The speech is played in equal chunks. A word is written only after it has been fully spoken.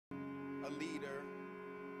a leader,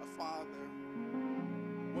 a father,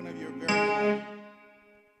 one of your very own.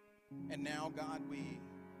 And now, God, we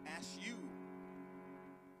ask you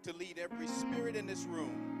to lead every spirit in this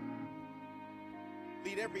room,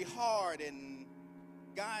 lead every heart, and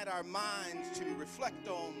guide our minds to reflect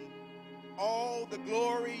on all the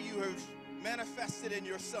glory you have manifested in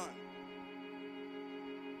your Son.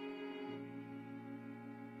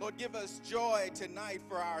 Lord, give us joy tonight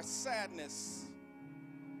for our sadness.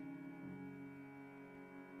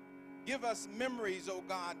 Give us memories, oh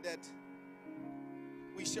God, that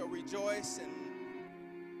we shall rejoice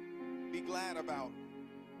and be glad about.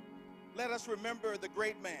 Let us remember the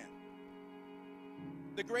great man,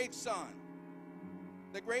 the great Son,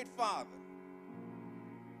 the great Father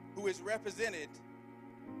who is represented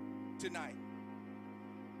tonight.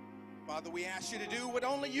 Father, we ask you to do what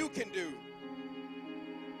only you can do.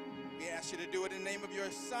 We ask you to do it in the name of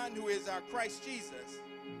your Son, who is our Christ Jesus.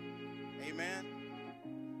 Amen.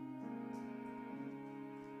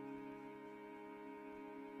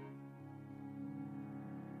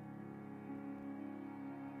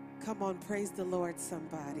 Come on, praise the Lord,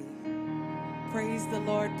 somebody. Praise the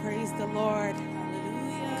Lord, praise the Lord.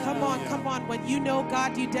 Hallelujah. Come on. When you know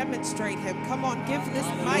God, you demonstrate him. Come on, give this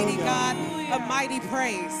mighty God a mighty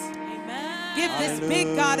praise. Amen. Give this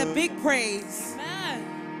big God a big praise.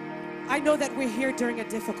 Amen. I know that we're here during a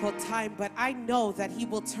difficult time, but I know that he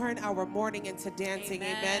will turn our mourning into dancing.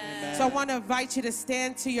 Amen. So I want to invite you to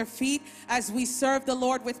stand to your feet as we serve the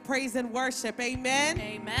Lord with praise and worship. Amen.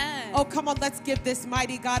 Amen. Oh, come on, let's give this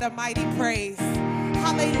mighty God a mighty praise.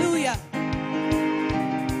 Hallelujah.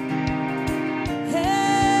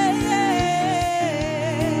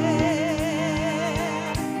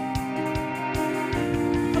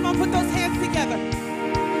 Come on, put those hands together.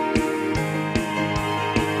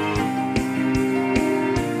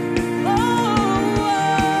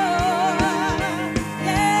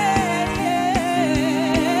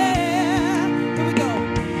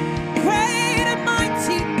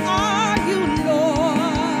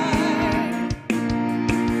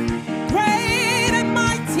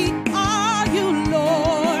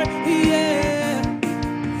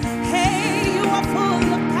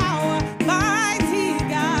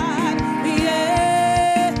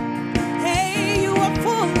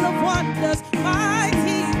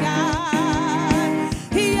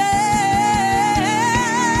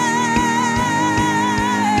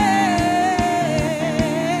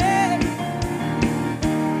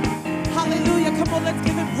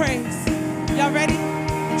 Y'all ready?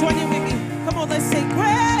 Join in with me. Come on, let's say,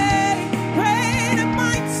 great, great and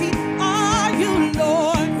mighty are you,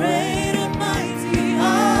 Lord. Great and mighty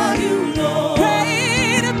are you, Lord.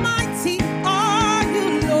 Great and mighty are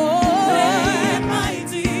you, Lord. Great and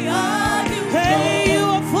mighty are you, Lord. Hey, you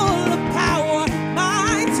are full of power,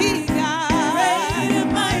 mighty God. Great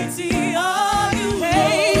and mighty are you, Lord.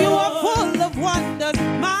 Hey, you are full of wonders,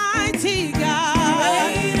 mighty God.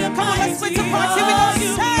 Come on, let's switch the parts. Here we go.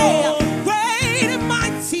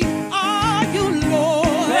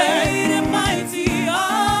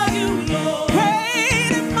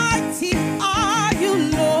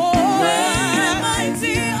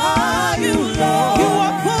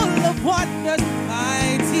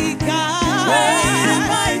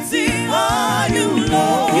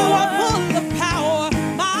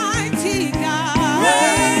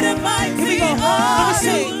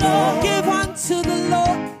 Say, give unto the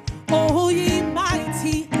Lord, oh ye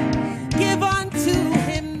mighty. Give unto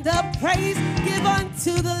him the praise. Give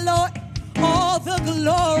unto the Lord all the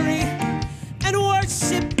glory and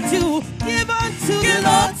worship too. Give unto the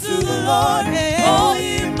Lord, oh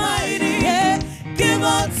ye mighty. Yeah. Give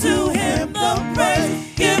unto him the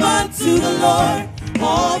praise. Give unto the Lord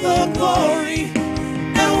all the glory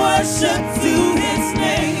and worship to his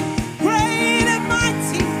name. Great and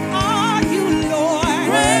mighty are you, Lord.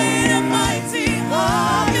 Great and mighty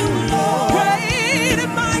are you, Lord. Great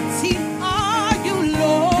and mighty are you,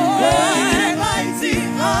 Lord. Great and mighty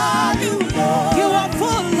are you, Lord. You are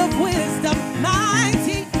full of wisdom,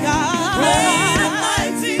 mighty God. Great and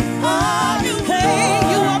mighty are you, Lord. Hey,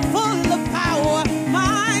 you are full of power,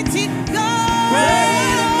 mighty God.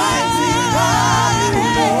 Great and mighty are you,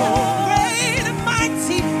 Lord. Great and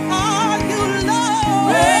mighty are you,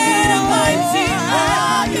 Lord.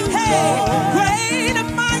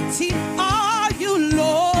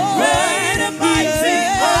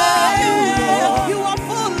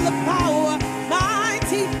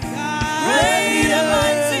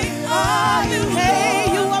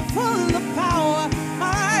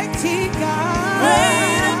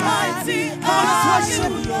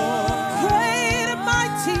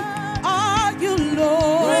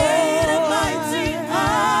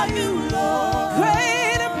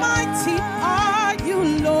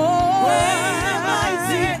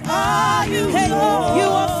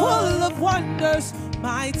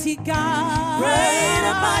 mighty God. Great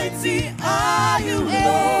and mighty are you, Lord.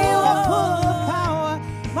 You are full of power,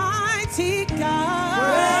 mighty God.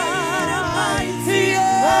 Great and mighty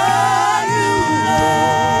Yeah. are you,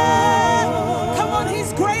 Lord. Come on,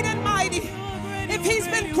 he's great and mighty. If he's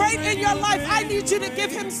been great in your life, I need you to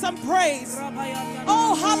give him some praise.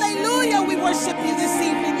 Oh, hallelujah. We worship you this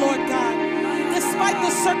evening, Lord God. Despite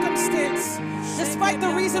the circumstance, despite the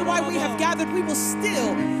reason why we have gathered, we will still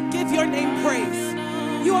give your name praise.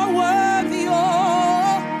 You are worthy,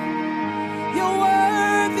 oh, you're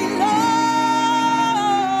worthy, Lord.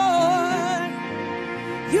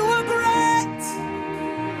 You are great,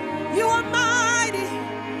 you are mighty,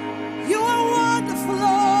 you are wonderful,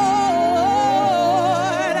 Lord.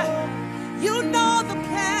 You know the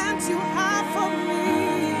plans you have for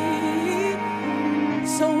me.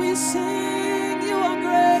 So we sing, you are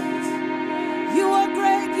great, you are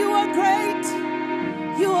great, you are great,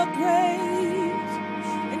 you are great,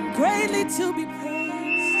 and greatly to be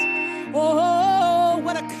praised. Oh,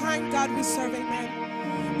 what a kind God we serve, amen.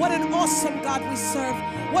 What an awesome God we serve.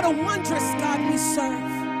 What a wondrous God we serve.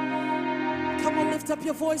 Come on, lift up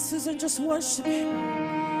your voices and just worship him.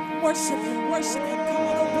 Worship him, worship him. Come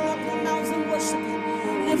on, open up your mouths and worship him.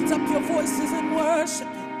 Lift up your voices and worship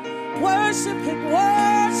him. Worship him,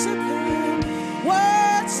 worship him,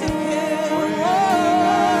 worship him.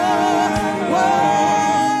 Oh,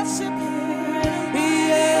 worship him,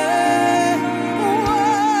 yeah.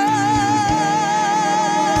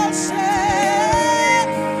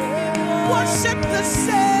 Worship the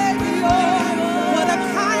Savior. What a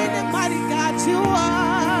kind and mighty God you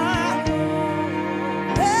are.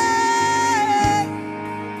 Hey,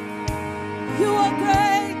 you are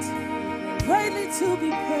great, greatly to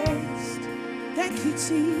be praised. Thank you,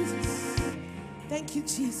 Jesus. Thank you,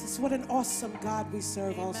 Jesus. What an awesome God we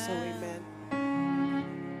serve also, amen.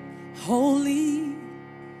 Holy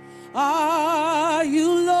are you,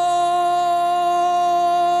 Lord.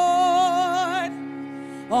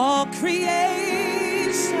 All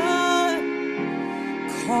creation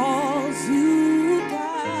calls you God.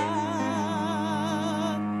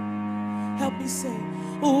 Help me sing.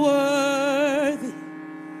 Worthy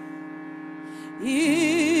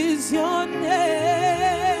is your name.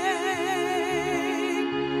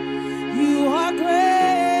 You are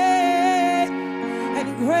great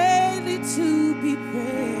and greatly to be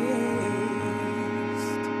praised.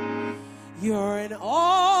 You're an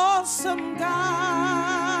awesome God.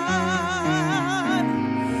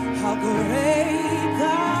 How great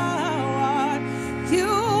thou art. You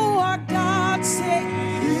are God. Say,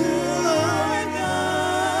 You are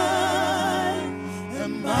God,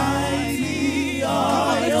 and mighty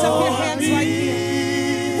are lift up your hands right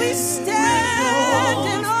here. We stand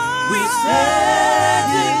in awe. We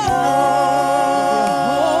stand in awe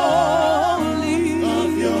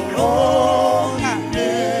of your holy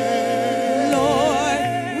name. Lord,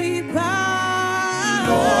 we bow.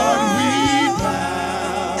 Lord, we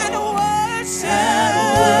bow And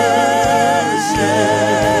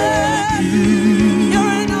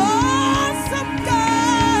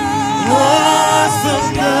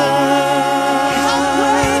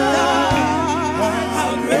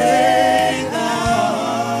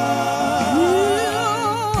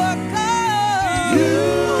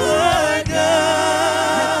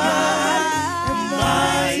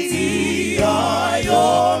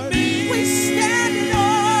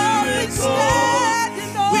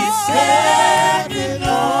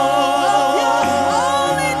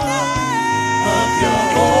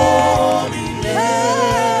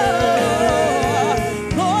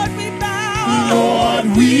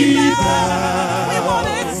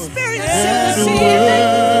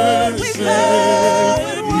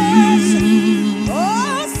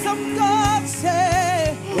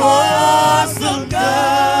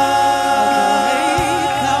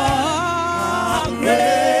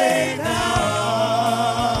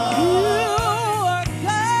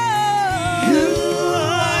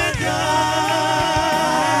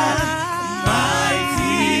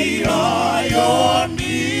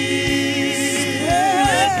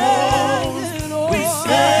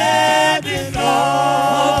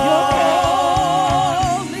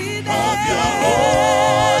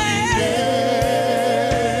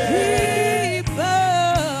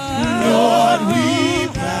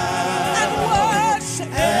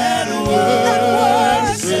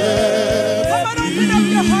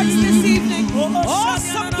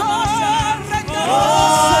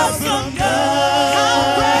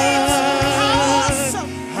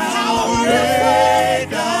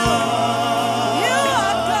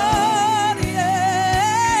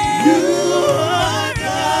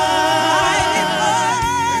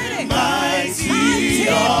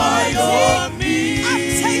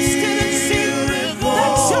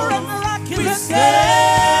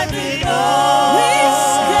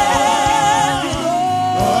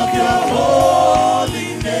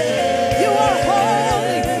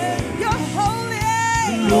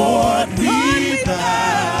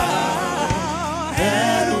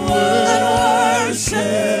and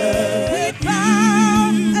worship. We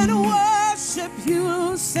bow and worship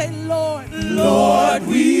you. Say, Lord, Lord,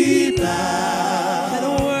 we bow and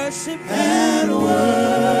worship you. and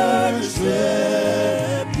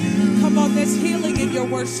worship you. Come on, there's healing in your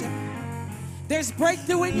worship. There's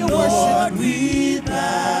breakthrough in your Lord, worship. we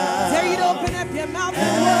bow Dare you to open up your mouth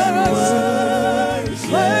and and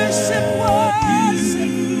worship. Worship,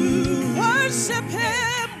 worship. Worship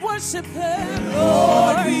him, worship him.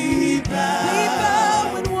 Lord, we We bow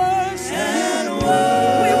bow and worship. and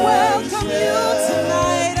We welcome you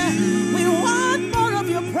tonight. We want more of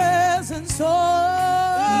your presence. Oh,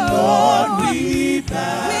 Lord, we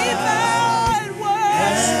bow and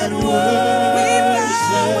worship. and We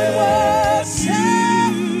bow and worship.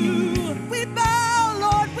 worship. We bow,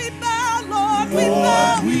 Lord. We bow, Lord. We Lord,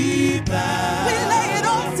 bow. we bow We lay it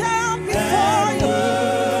all down before you.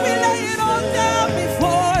 We lay it all down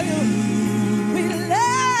before you. We lay.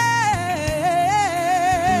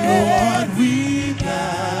 Lord, we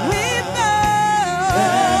bow We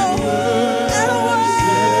bow and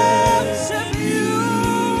worship you,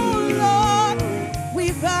 Lord. We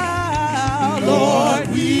bow, Lord,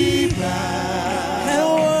 we bow and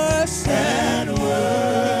worship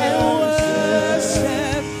and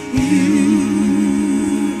worship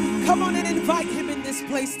you. Come on and invite him in this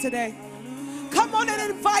place today. Come on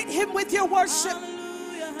and invite him with your worship.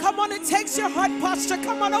 Come on, it takes your heart posture.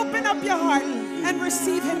 Come on, open up your heart and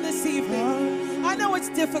receive him this evening. I know it's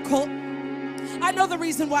difficult. I know the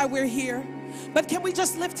reason why we're here. But can we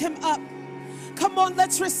just lift him up? Come on,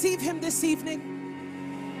 let's receive him this evening.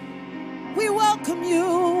 We welcome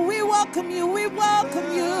you. We welcome you. We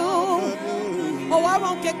welcome you. Oh, I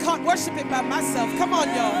won't get caught worshiping by myself. Come on,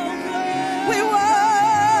 y'all. We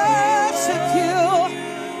worship you.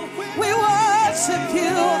 We worship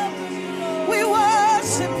you. We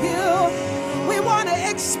worship you. We want to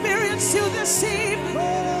experience you this evening.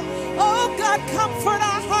 Oh God, comfort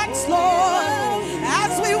our hearts, Lord,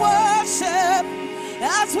 as we worship,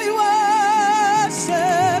 as we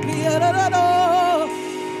worship.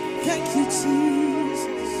 Thank you, Jesus.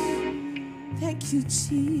 Thank you,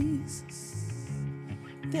 Jesus.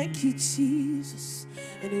 Thank you, Jesus.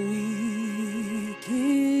 And we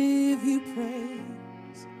give you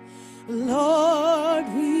praise. Lord,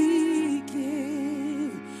 we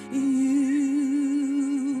give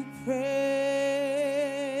you praise.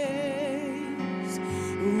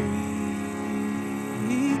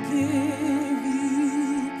 We give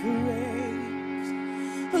you praise.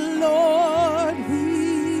 Lord, we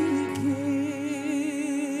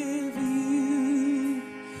give you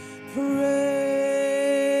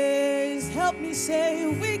praise. Help me say,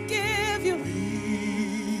 we give you.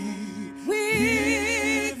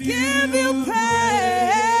 We give you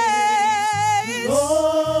praise.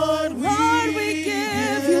 Lord, Lord, we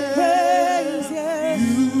give you praise. Yes.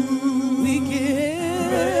 We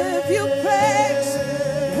give you praise.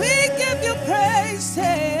 We give you praise.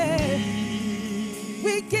 Say,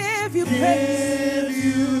 we give you praise.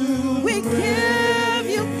 We give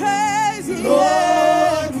you praise. Yes.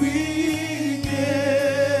 Lord, we give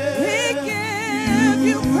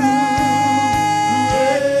you praise.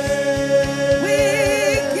 We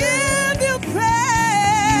give you praise.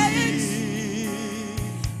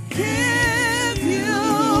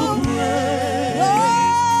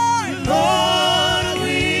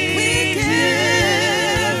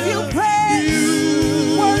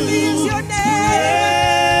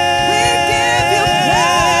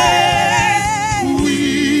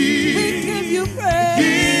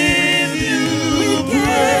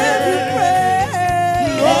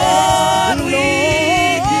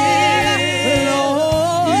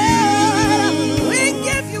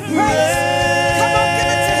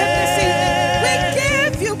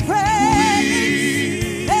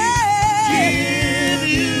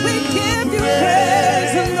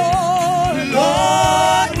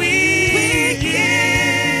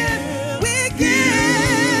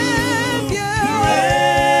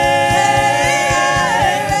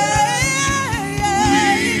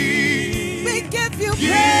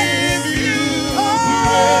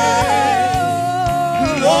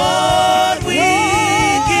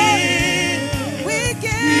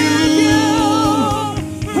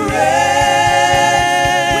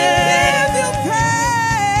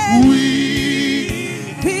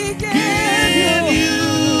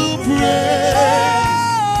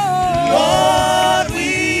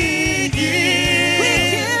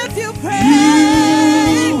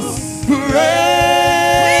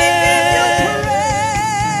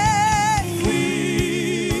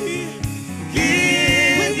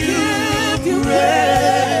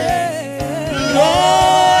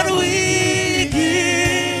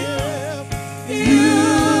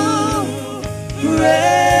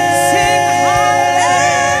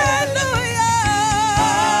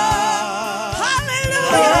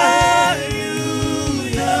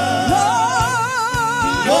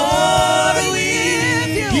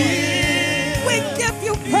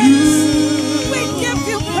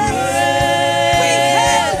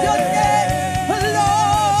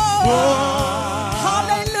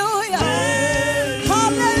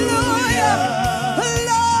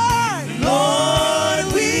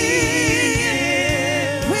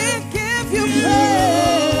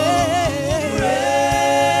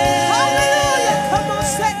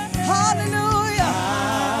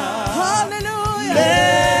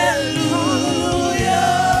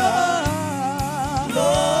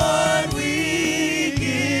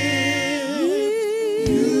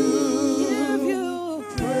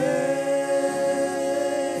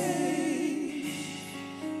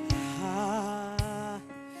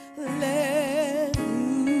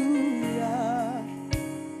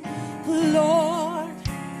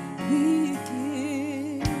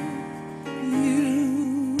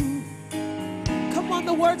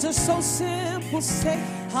 words are so simple. Say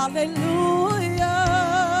hallelujah,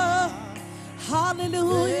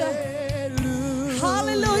 hallelujah,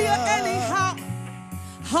 hallelujah anyhow,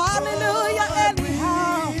 hallelujah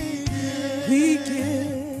anyhow.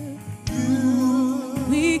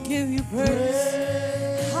 We give you praise.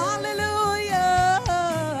 Hallelujah,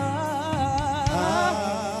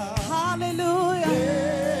 hallelujah,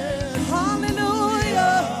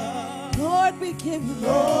 hallelujah. Lord, we give you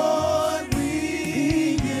Lord,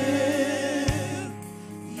 we give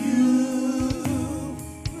you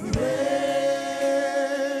praise.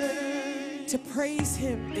 To praise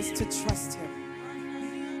him is to trust him.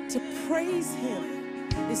 To praise him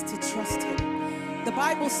is to trust him. The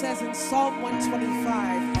Bible says in Psalm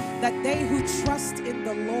 125 that they who trust in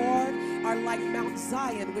the Lord are like Mount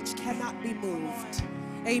Zion, which cannot be moved.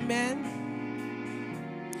 Amen.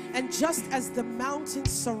 And just as the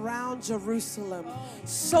mountains surround Jerusalem,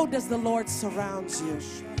 so does the Lord surround you.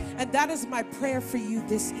 And that is my prayer for you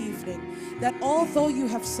this evening, that although you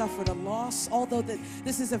have suffered a loss, although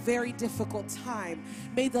this is a very difficult time,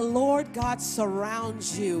 may the Lord God surround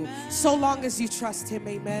you so long as you trust him.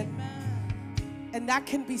 Amen. And that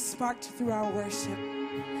can be sparked through our worship.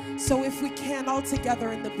 So if we can, all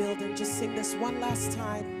together in the building, just sing this one last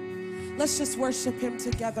time. Let's just worship him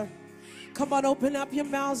together. Come on, open up your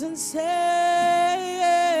mouths and say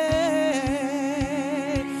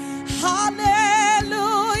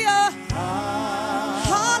hallelujah,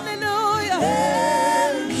 hallelujah,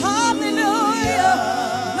 hallelujah.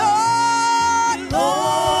 Lord,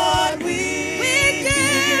 Lord, we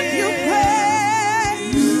give you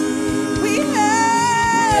praise. We have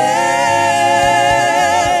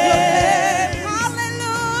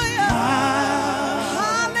hallelujah,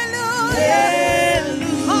 hallelujah,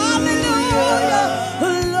 hallelujah.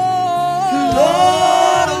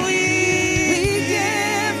 Lord, we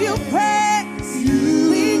give you praise.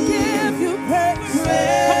 We give you praise.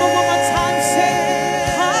 Come on, one more time, say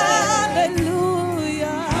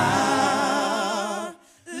hallelujah.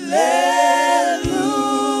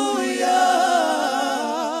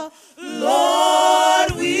 Hallelujah. Lord,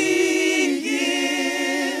 we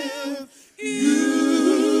give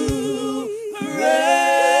you praise.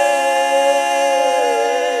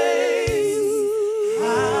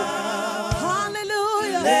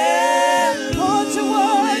 Hallelujah. Lord, you're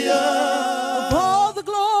worthy of all the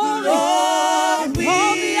glory, Lord, of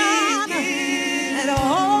all the honor, and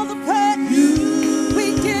all the praise. We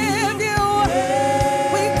give you,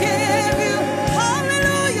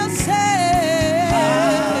 hallelujah, say,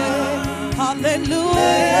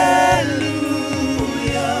 hallelujah.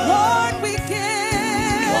 Lord, we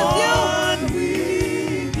give you,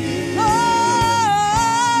 Lord,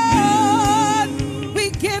 we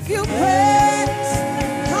give you praise.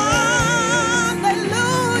 Hallelujah.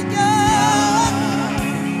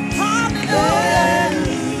 Hallelujah.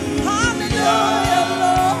 Hallelujah,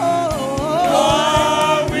 Lord.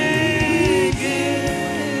 Lord, we give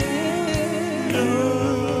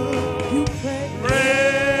you praise.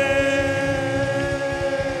 praise.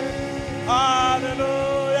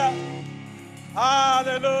 Hallelujah.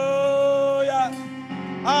 Hallelujah.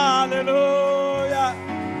 Hallelujah.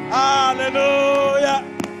 Hallelujah.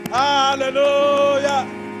 Hallelujah.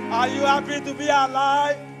 Are you happy to be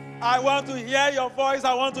alive? I want to hear your voice.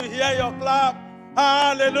 I want to hear your clap.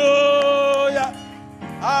 Hallelujah.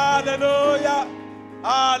 Hallelujah.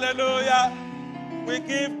 Hallelujah. We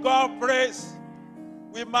give God praise.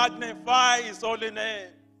 We magnify his holy name.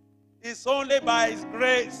 It's only by his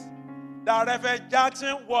grace that Reverend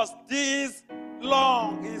Jackson was this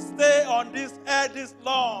long. He stayed on this earth this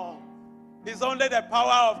long. It's only the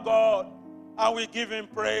power of God, and we give him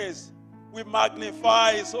praise. We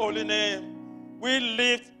magnify his holy name. We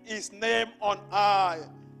lift his name on high.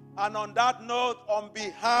 And on that note, on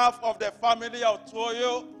behalf of the family of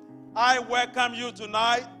Tuoyo, I welcome you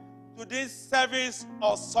tonight to this service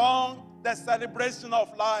of song, the celebration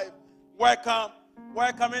of life. Welcome.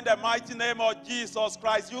 Welcome in the mighty name of Jesus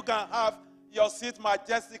Christ. You can have your seat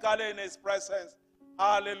majestically in his presence.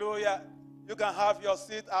 Hallelujah. You can have your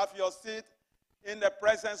seat in the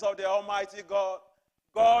presence of the Almighty God.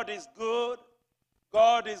 God is good.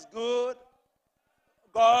 God is good.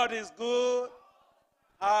 God is good.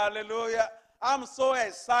 Hallelujah. I'm so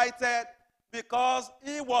excited because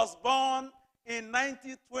he was born in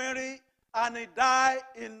 1920 and he died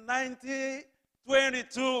in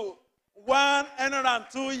 1922.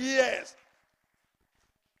 102 years.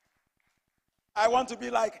 I want to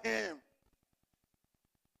be like him.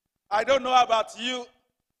 I don't know about you.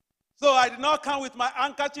 So I did not come with my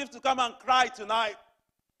handkerchief to come and cry tonight.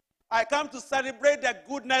 I come to celebrate the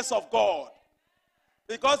goodness of God.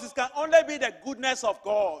 Because it can only be the goodness of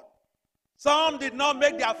God. Some did not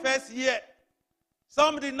make their first year.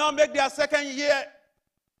 Some did not make their second year.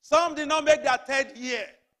 Some did not make their third year.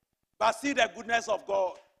 But see the goodness of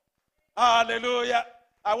God. Hallelujah.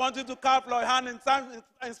 I want you to clap your hand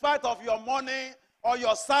in spite of your mourning or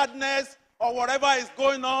your sadness or whatever is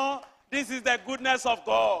going on. This is the goodness of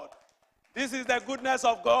God. This is the goodness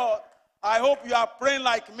of God. I hope you are praying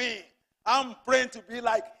like me. I'm praying to be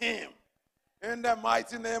like him. In the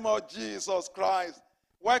mighty name of Jesus Christ.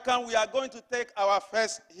 Welcome. We are going to take our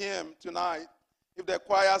first hymn tonight. If the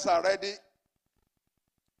choirs are ready.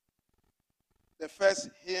 The first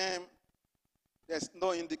hymn, there's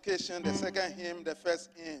no indication. The second hymn, the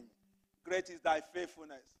first hymn. Great is thy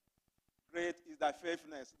faithfulness. Great is thy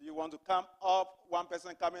faithfulness. Do you want to come up? One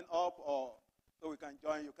person coming up, or so we can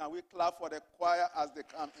join you? Can we clap for the choir as they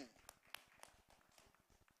come in?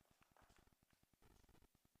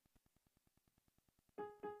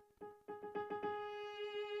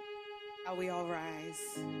 Shall we all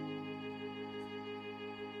rise?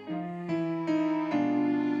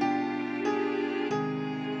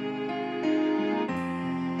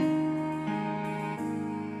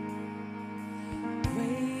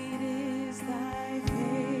 Great is thy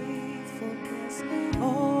faithfulness,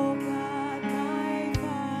 O God, my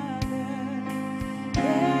Father.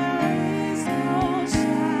 There is no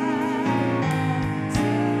shadow of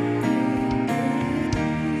turning with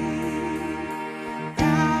thee.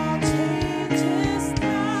 Thou changest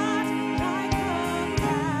not, thy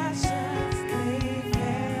compassions they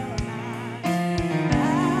fail not.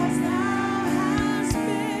 As thou hast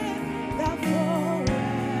been, thou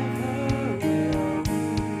forever will be.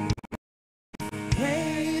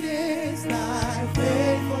 Great is thy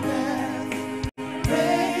faithfulness.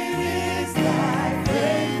 Great is thy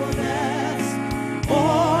faithfulness.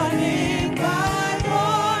 Morning by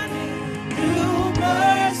morning, new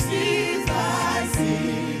mercies I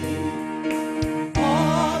see.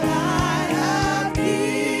 All I have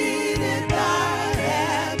needed, thy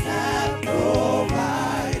hand hath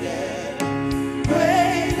provided.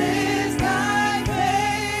 Great is thy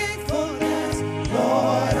faithfulness,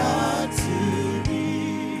 Lord, unto me.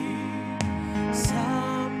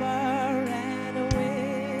 Summer and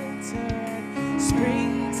winter and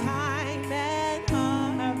springtime and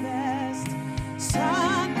harvest,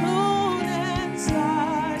 sun, moon, and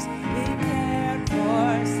stars in their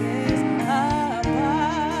courses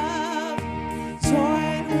above,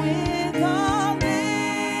 join with all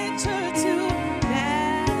nature to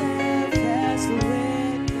manifest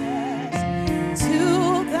witness to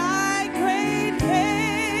thy great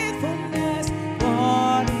faithfulness,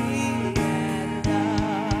 morning and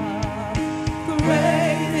love.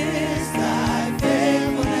 Great is thy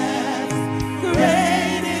faithfulness.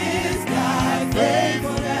 Great is thy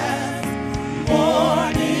faithfulness.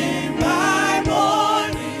 Morning by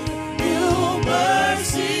morning, new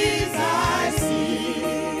mercies I see.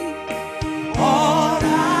 All I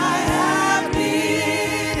have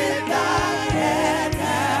needed, thy hand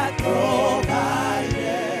hath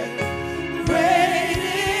provided. Great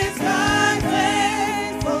is thy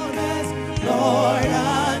faithfulness, Lord,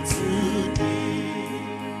 unto me.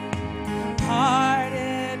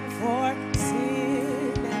 Pardon for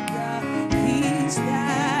sin and the peace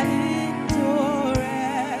that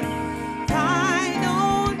endureth. Thine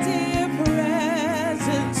own dear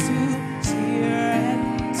presence to cheer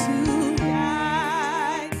and to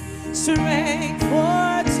guide. Strength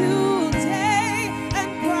for today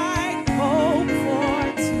and bright hope for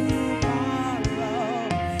tomorrow.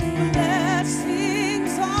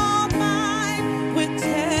 Blessings all mine with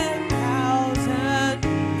 10,000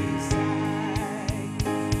 beside.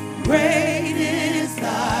 Great is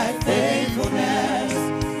thy faithfulness.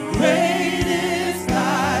 Great is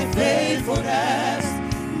thy faithfulness.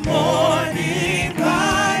 Morning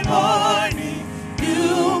by morning,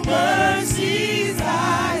 new mercies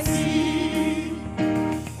I see.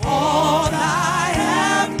 All I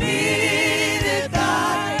have needed,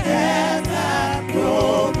 thy hand hath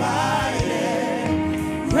provided.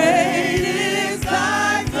 Great is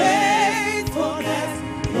thy faithfulness,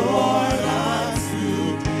 Lord,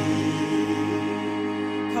 unto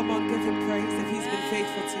me. Come on, give him praise if he's been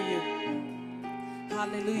faithful to you.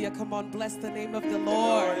 Hallelujah. Come on, bless the name of the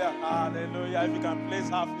Lord. Hallelujah. Hallelujah. If you can please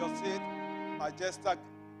have your seat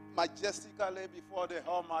majestically before the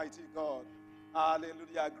Almighty God.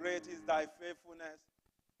 Hallelujah. Great is thy faithfulness.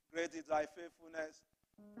 Great is thy faithfulness.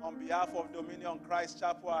 On behalf of Dominion Christ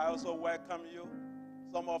Chapel, I also welcome you.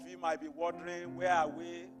 Some of you might be wondering, where are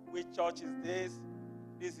we? Which church is this?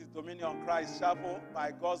 This is Dominion Christ Chapel.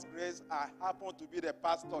 By God's grace, I happen to be the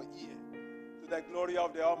pastor here. To the glory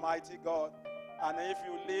of the Almighty God. And if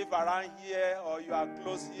you live around here or you are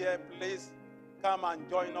close here, please come and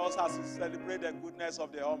join us as we celebrate the goodness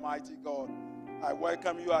of the Almighty God. I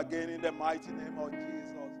welcome you again in the mighty name of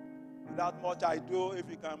Jesus. Without much ado, if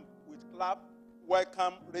you can with clap,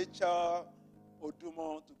 welcome Rachel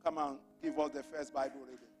Odumo to come and give us the first Bible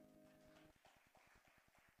reading.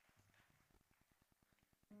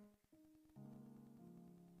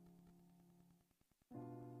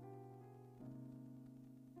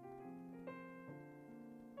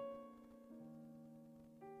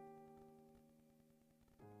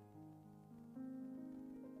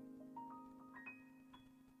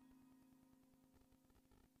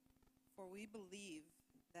 For we believe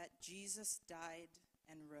that Jesus died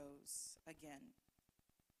and rose again.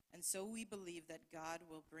 And so we believe that God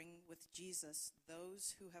will bring with Jesus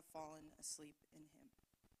those who have fallen asleep in him.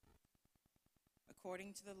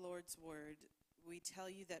 According to the Lord's word, we tell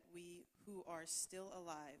you that we who are still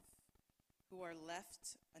alive, who are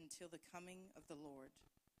left until the coming of the Lord,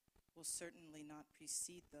 will certainly not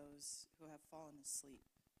precede those who have fallen asleep.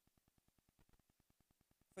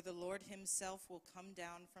 For the Lord himself will come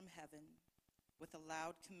down from heaven with a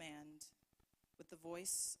loud command, with the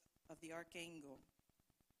voice of the archangel,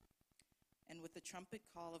 and with the trumpet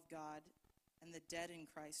call of God, and the dead in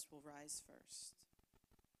Christ will rise first.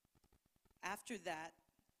 After that,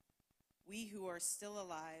 we who are still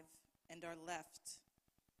alive and are left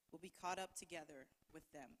will be caught up together with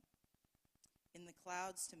them in the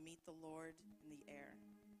clouds to meet the Lord in the air.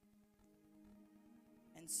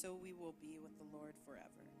 And so we will be with the Lord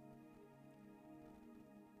forever.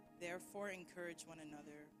 Therefore, encourage one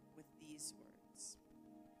another with these words.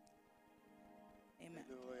 Amen.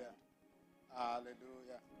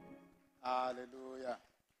 Hallelujah. Hallelujah.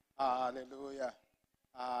 Hallelujah.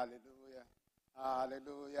 Hallelujah.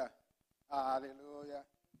 Hallelujah. Hallelujah.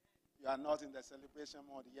 You are not in the celebration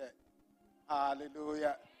mode yet.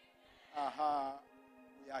 Hallelujah.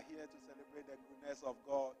 We are here to celebrate the goodness of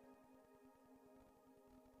God.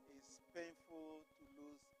 It's painful to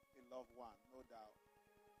lose a loved one, no doubt.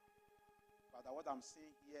 But what I'm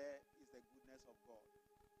seeing here is the goodness of God,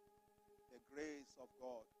 the grace of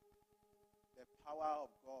God, the power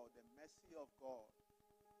of God, the mercy of God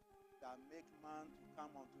that make man to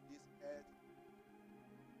come onto this earth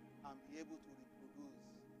and be able to reproduce.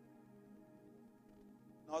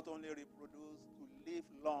 Not only reproduce, to live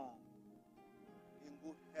long in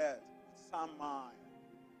good health, with sound mind.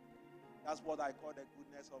 That's what I call the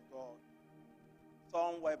goodness of God.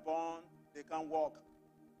 Some were born, they can't walk.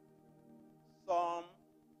 Some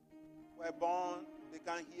were born, they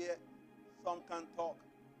can't hear. Some can't talk.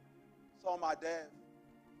 Some are deaf.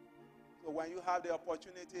 So when you have the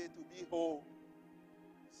opportunity to be whole,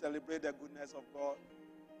 celebrate the goodness of God.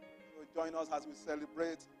 So join us as we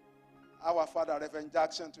celebrate our Father, Reverend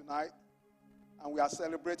Jackson, tonight. And we are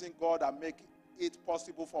celebrating God and make it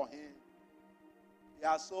possible for him. He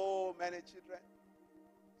has so many children,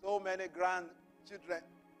 so many grandchildren,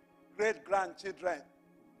 great-grandchildren.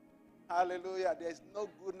 Hallelujah. There is no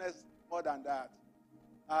goodness more than that.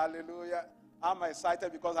 Hallelujah. I'm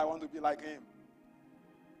excited because I want to be like him.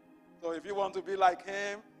 So if you want to be like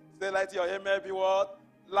him, say, let your amen be what?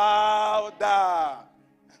 Louder.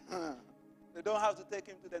 They don't have to take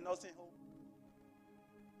him to the nursing home.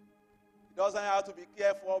 He doesn't have to be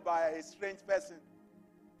cared for by a strange person.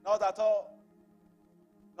 Not at all.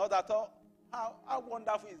 Not at all. How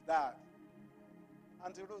wonderful is that?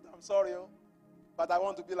 Auntie Ruth, I'm sorry, but I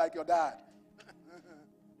want to be like your dad.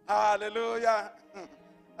 Hallelujah.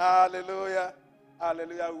 Hallelujah.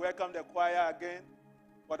 Hallelujah. We welcome the choir again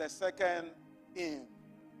for the second hymn.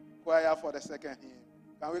 Choir for the second hymn.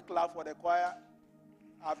 Can we clap for the choir?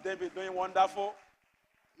 Have they been doing wonderful?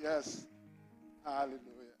 Yes. Hallelujah.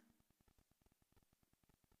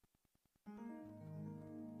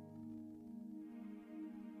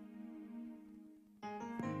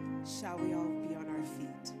 Shall we all be on our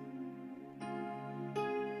feet?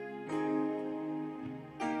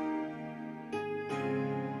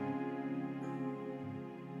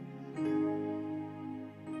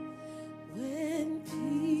 When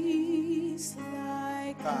peace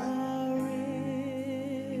like a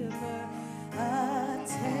river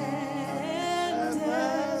attendeth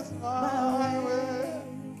my way,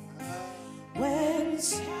 when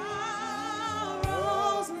sorrows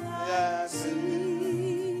like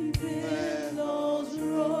sea billows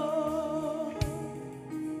roll,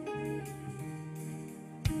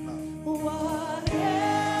 whatever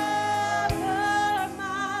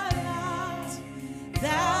my lot,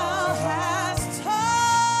 thou hast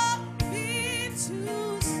taught me to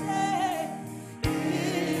say,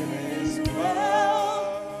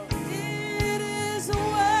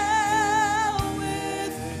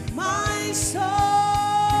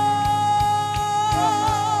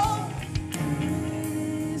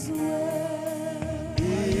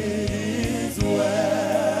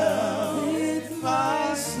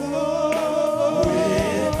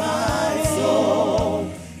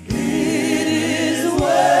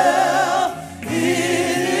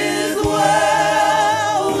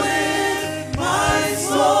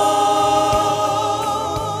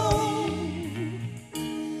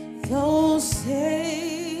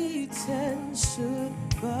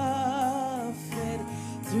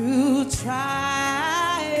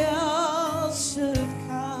 trials should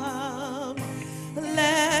come,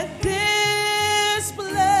 let this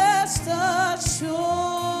blessed assurance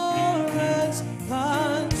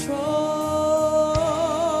control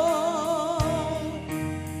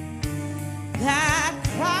that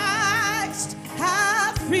Christ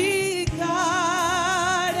hath regarded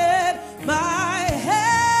my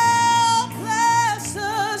helpless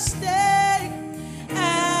estate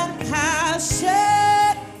and has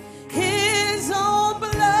shed his own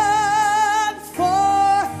blood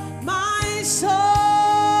for my soul.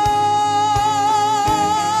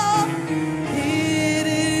 It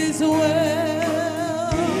is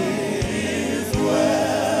well. It is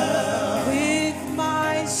well with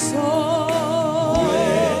my soul.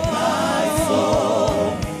 With my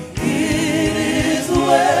soul. It is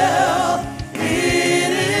well.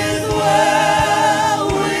 It is well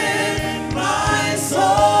with my soul.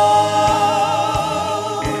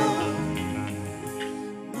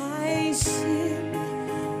 My sin,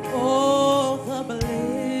 oh, the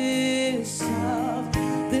bliss of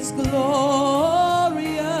this glorious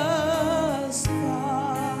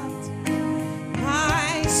thought.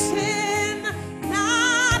 My sin,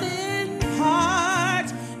 not in part,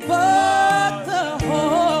 but the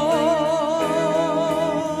whole,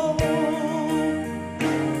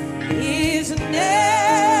 is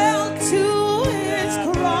nailed to his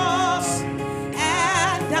cross,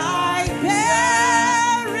 and I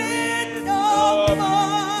bear it no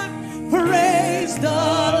more. Praise the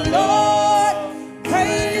Lord,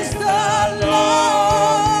 praise the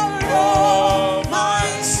Lord, oh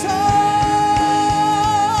my soul.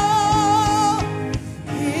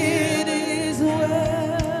 It is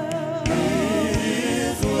well. It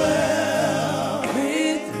is well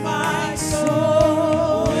with my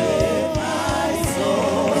soul. With my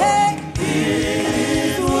soul. Hey, it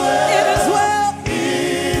is well. It is well.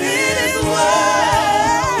 It is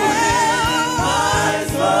well with my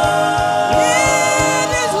soul. It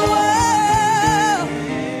is well.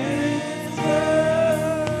 It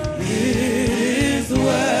is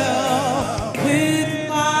well with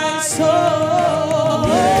my soul.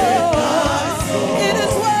 It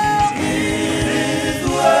is well. It is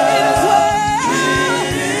well.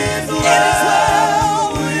 It is well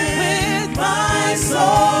with my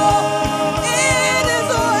soul. It is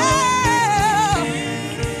well.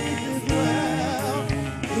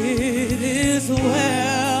 It is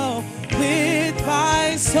well with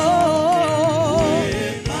my soul.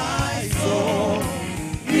 With my soul.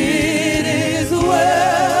 It is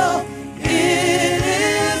well. It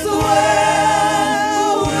is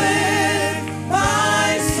well with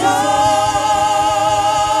my soul.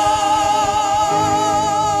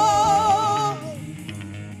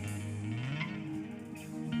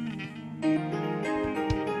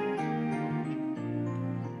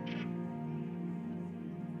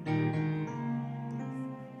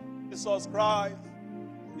 Jesus Christ,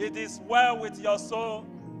 it is well with your soul.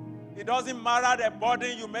 It doesn't matter the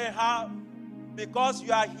burden you may have, because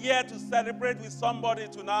you are here to celebrate with somebody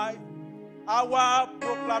tonight. Our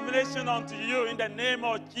proclamation unto you in the name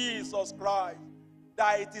of Jesus Christ,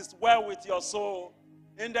 that it is well with your soul.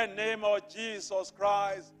 In the name of Jesus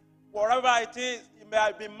Christ, wherever it is, it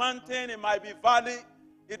might be mountain, it might be valley.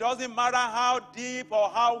 It doesn't matter how deep or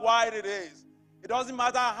how wide it is. It doesn't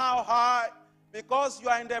matter how high, because you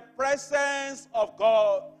are in the presence of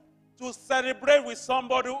God to celebrate with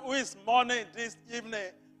somebody who is mourning this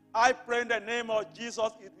evening. I pray in the name of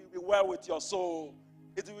Jesus, it will be well with your soul.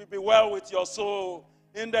 It will be well with your soul.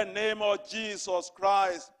 In the name of Jesus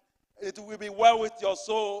Christ, it will be well with your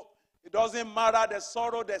soul. It doesn't matter the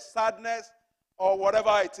sorrow, the sadness, or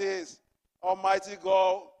whatever it is. Almighty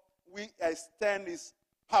God, we extend his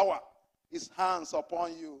power, his hands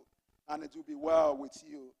upon you, and it will be well with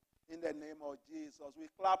you. In the name of Jesus, we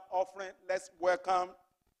clap offering. Let's welcome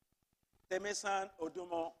Temisan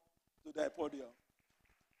Odumo to the podium.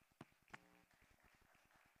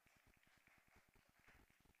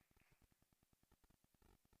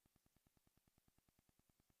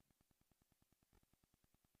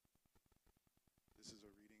 This is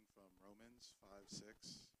a reading from Romans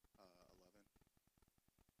 5:6, 11.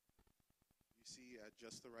 You see, at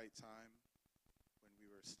just the right time, when we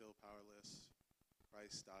were still powerless,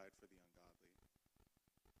 Christ died for the ungodly.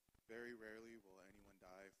 Very rarely will anyone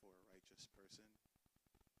die for a righteous person,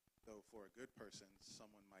 though for a good person,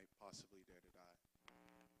 someone might possibly dare to die.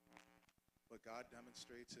 But God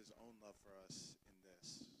demonstrates his own love for us in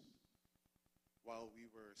this. While we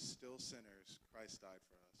were still sinners, Christ died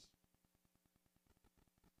for us.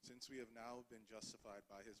 Since we have now been justified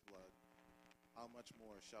by his blood, how much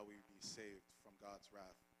more shall we be saved from God's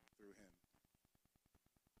wrath through him?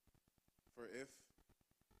 For if,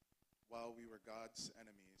 while we were God's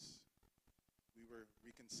enemies, we were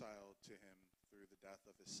reconciled to him through the death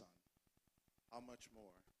of his Son, how much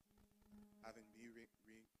more, having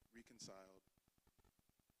been reconciled,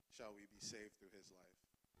 shall we be saved through his life?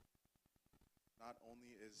 Not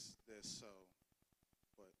only is this so,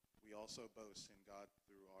 but we also boast in God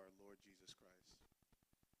through our Lord Jesus Christ,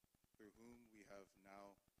 through whom we have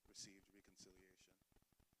now received reconciliation.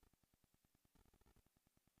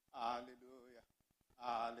 Hallelujah.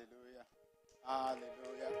 Hallelujah.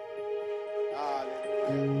 Hallelujah.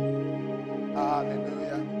 Hallelujah.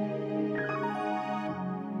 Hallelujah.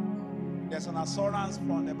 There's an assurance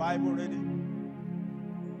from the Bible reading.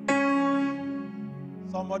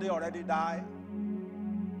 Somebody already died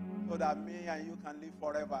so that me and you can live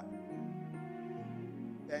forever.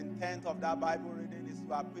 The intent of that Bible reading is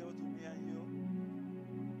to appeal to me and you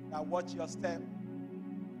that watch your step.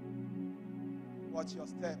 Watch your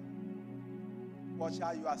step. Watch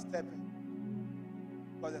how you are stepping.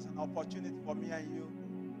 Because there's an opportunity for me and you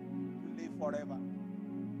to live forever.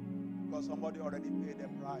 Because somebody already paid the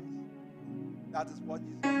price. That is what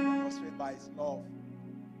Jesus demonstrated by his love.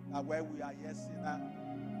 That where we are yet sinners,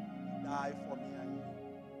 he died for me and you.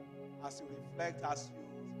 As you reflect, as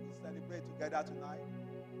you celebrate together tonight,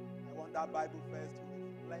 I want that Bible verse to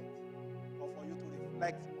reflect, or for you to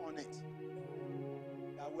reflect on it.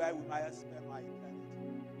 That where will I spend my eternity?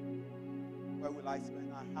 Where will I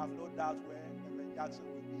spend? I have no doubt where Reverend Jackson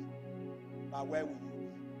will be. But where will you be?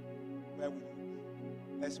 Where will you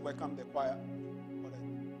be? Let's welcome the choir for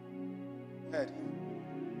the head.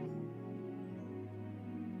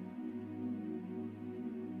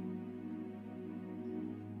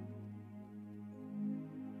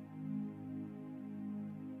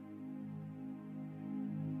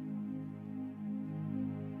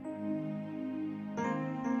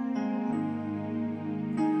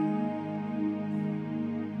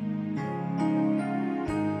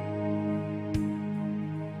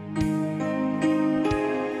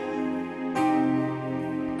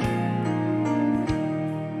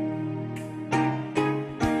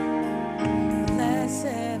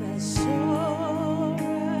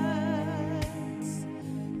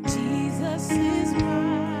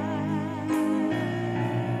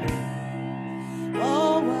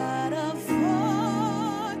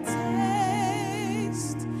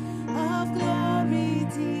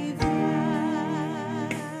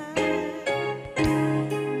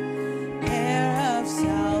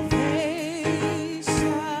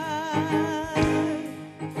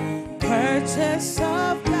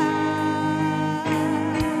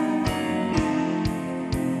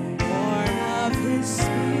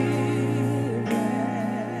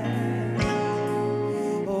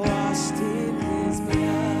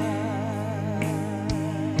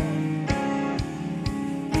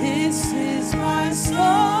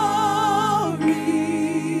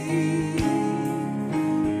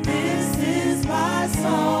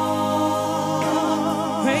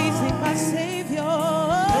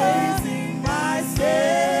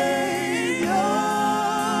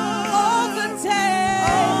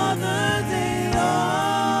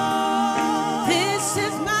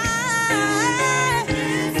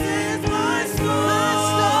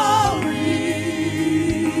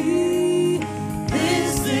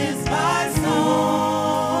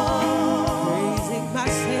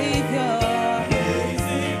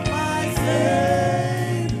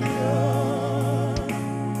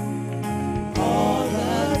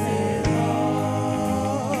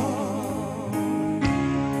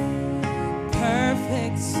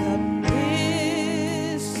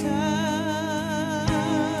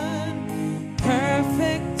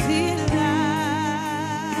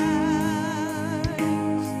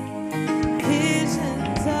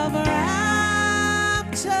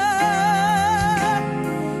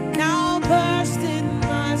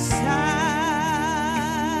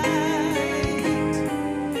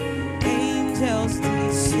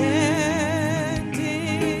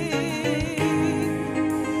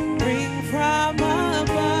 Bring from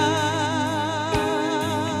above.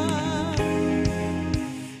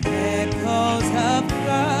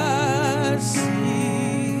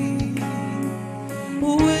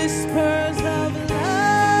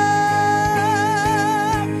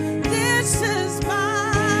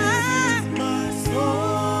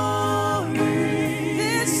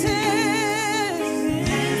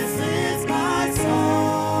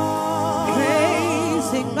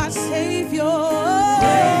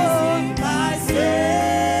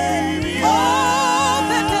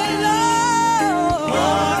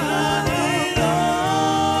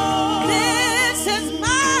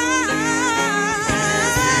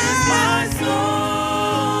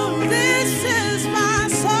 This is my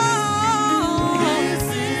song. This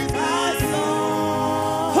is my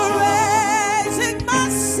song. Praising my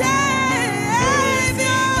Savior.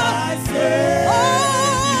 My Savior.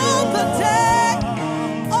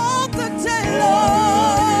 All the day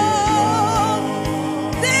long.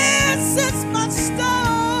 This is my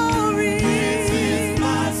story. This is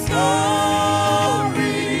my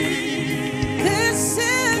story. This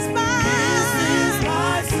is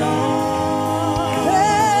my song.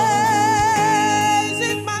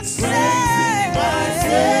 praising my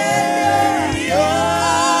Savior.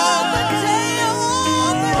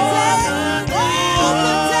 All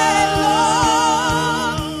the day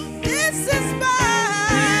long. This is my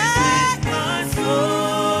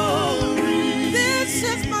story. This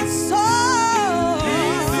is my song.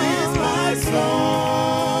 This is my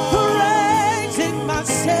song. Praising my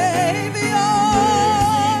Savior.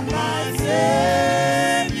 My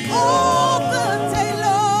Savior. All the day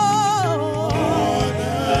long.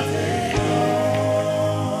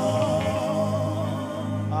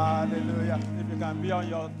 Hallelujah. If you can be on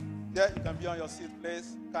your you can be on your seat,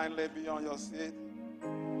 please. Kindly be on your seat.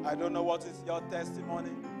 I don't know what is your testimony.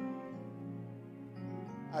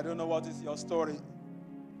 I don't know what is your story.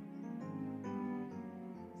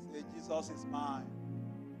 Say, Jesus is mine.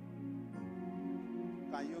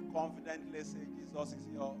 Can you confidently say, Jesus is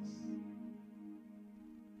yours?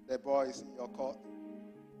 The boy is in your court.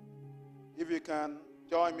 If you can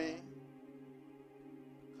join me,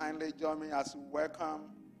 kindly join me as we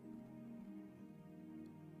welcome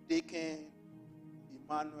Deacon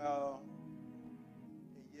Emmanuel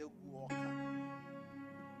Eyeguoka.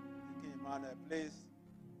 Deacon Emmanuel, please.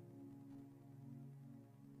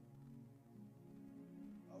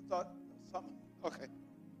 Okay.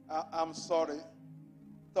 I'm sorry.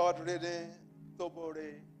 Third reading, Tobore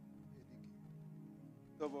Ediki.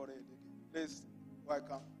 Tobore Ediki. Please,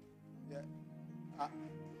 welcome. Yeah.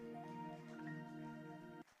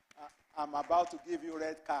 I'm about to give you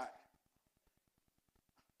red card.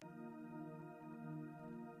 I'll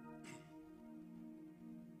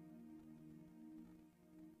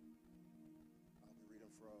be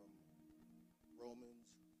reading from Romans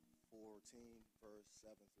 14, verse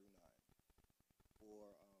 7 through 9.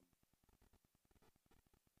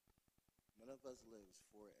 None of us lives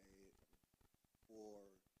for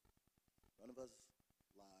none of us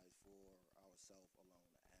lies for ourselves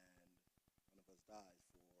alone, and none of us dies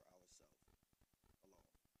for ourselves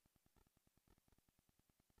alone.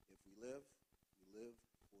 If we live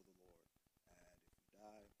for the Lord, and if we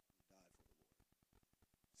die for the Lord.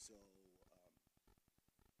 So,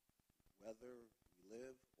 whether we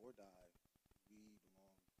live or die, we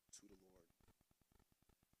belong to the Lord.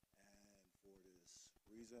 And for this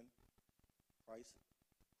reason, Christ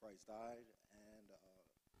died and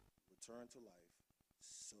returned to life,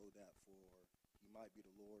 so that he might be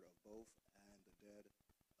the Lord of both and the dead of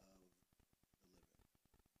the living.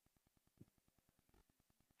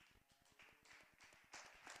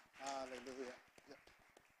 Hallelujah. Yeah.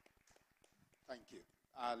 Thank you.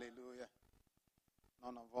 Hallelujah.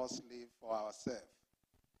 None of us live for ourselves.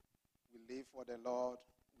 We live for the Lord.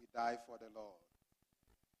 We die for the Lord.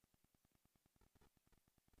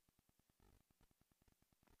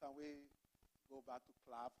 Can we go back to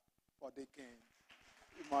clap for Deacon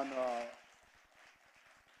Emmanuel?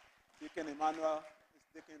 Deacon Emmanuel, is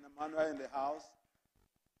Deacon Emmanuel in the house?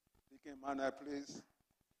 Deacon Emmanuel, please.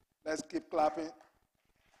 Let's keep clapping.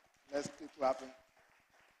 Let's keep clapping.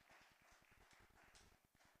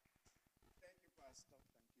 Thank you, Pastor.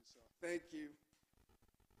 Thank you, sir. Thank you.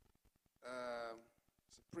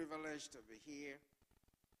 It's a privilege to be here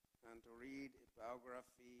and to read a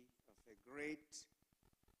biography of a great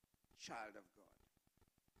child of God.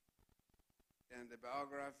 And the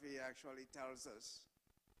biography actually tells us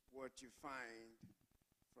what you find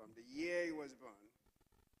from the year he was born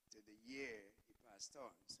to the year he passed on.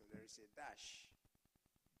 So there is a dash.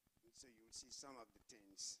 And so you will see some of the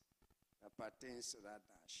things that pertains to that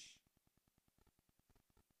dash.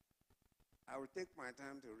 I will take my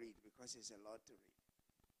time to read because it's a lot to read.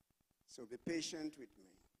 So be patient with me.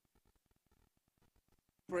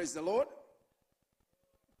 Praise the Lord.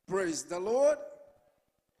 Praise the Lord.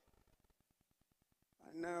 I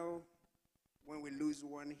know when we lose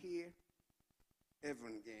one here,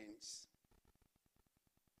 heaven gains.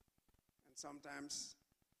 And sometimes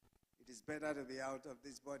it is better to be out of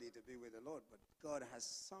this body to be with the Lord, but God has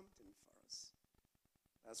something for us.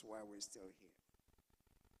 That's why we're still here.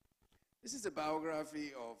 This is a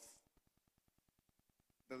biography of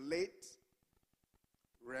the late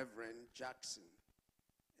Reverend Jackson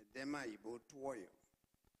Edema Ibo Tuoyo.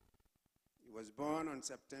 He was born on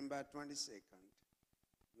September 22nd,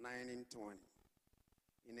 1920,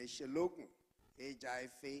 in Eshelogun,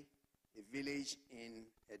 Ejaife, a village in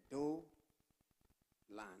Edo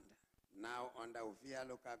land, now under Ovia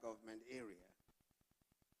local government area,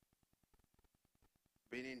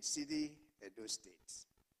 Benin City, Edo State.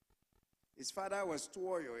 His father was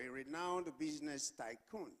Tuoyo, a renowned business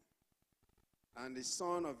tycoon, and the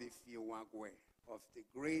son of Ifiwagwe of the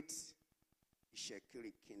great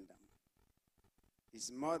Ishekiri kingdom.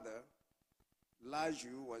 His mother,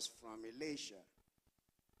 Laju, was from Elisha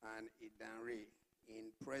and Idanre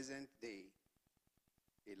in present-day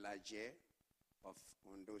Elaje of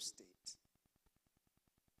Ondo State.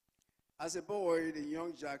 As a boy, the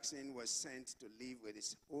young Jackson was sent to live with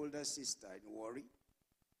his older sister in Warri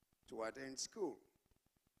to attend school.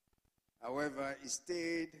 However, his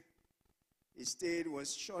stay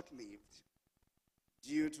was short-lived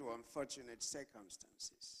due to unfortunate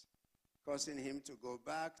circumstances, causing him to go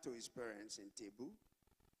back to his parents in Tebu.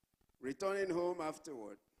 Returning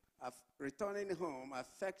home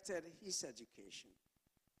affected his education,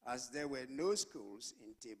 as there were no schools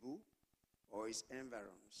in Tebu or its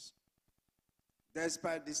environs.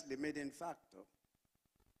 Despite this limiting factor,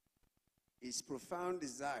 his profound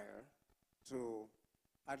desire to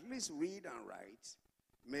at least read and write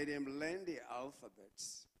made him learn the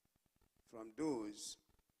alphabets from those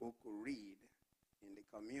who could read in the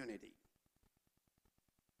community.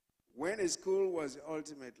 When a school was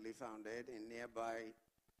ultimately founded in nearby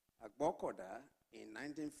Agbokoda in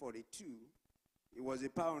 1942, he was a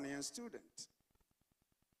pioneer student.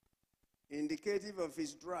 Indicative of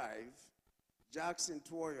his drive, Jackson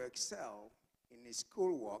Tuoyo excelled in his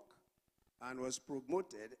schoolwork and was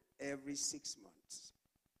promoted every 6 months,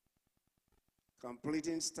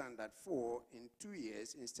 completing Standard 4 in 2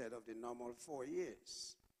 years instead of the normal 4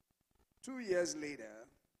 years. 2 years later,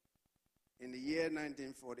 in the year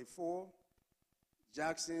 1944,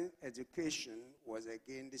 Jackson's education was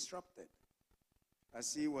again disrupted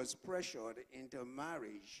as he was pressured into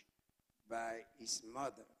marriage by his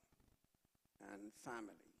mother and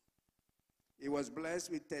family. He was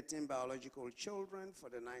blessed with 13 biological children for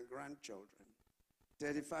the 9 grandchildren,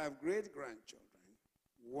 35 great-grandchildren,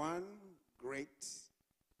 1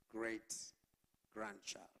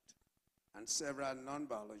 great-great-grandchild, and several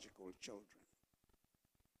non-biological children.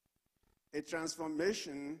 A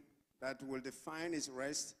transformation that will define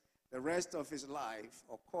the rest of his life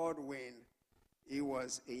occurred when he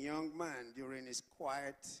was a young man during his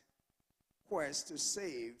quiet quest to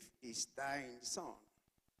save his dying son,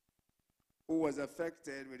 who was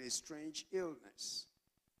affected with a strange illness.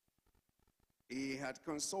 He had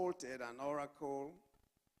consulted an oracle,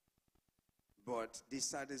 but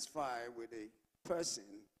dissatisfied with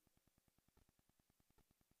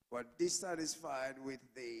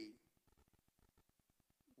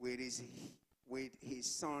his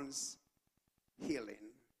son's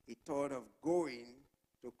healing, he thought of going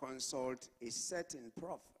to consult a certain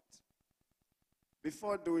prophet.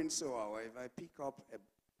 Before doing so, however, I picked up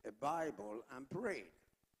a Bible and prayed.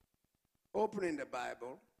 Opening the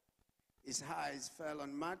Bible, his eyes fell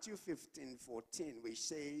on Matthew 15:14, which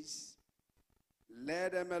says,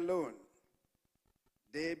 "Let them alone.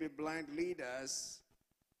 They be blind leaders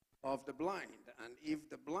of the blind, and if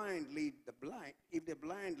the blind lead the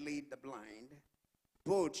blind,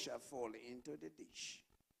 both shall fall into the ditch."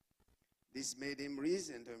 This made him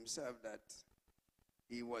reason to himself that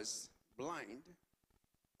he was blind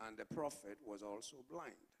and the prophet was also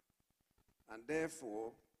blind, and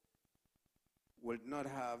therefore would not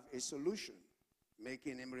have a solution,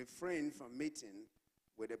 making him refrain from meeting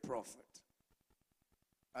with the prophet.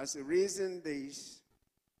 As he reasoned this,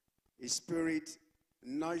 his spirit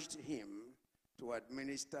nudged him to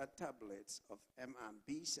administer tablets of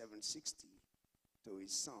MMB 760 to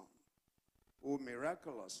his son, who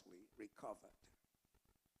miraculously recovered.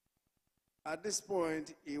 At this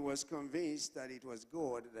point, he was convinced that it was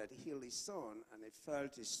God that healed his son, and he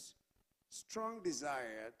felt his strong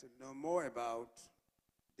desire to know more about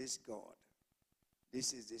this God.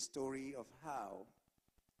 This is the story of how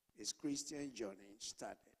his Christian journey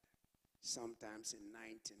started, sometimes in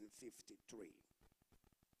 1953.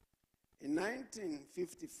 In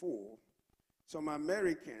 1954, some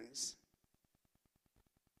Americans,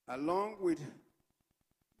 along with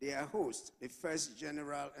their host, the first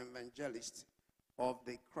general evangelist of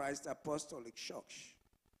the Christ Apostolic Church,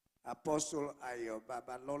 Apostle Ayo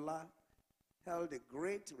Babalola, held a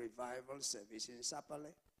great revival service in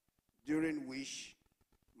Sapele, during which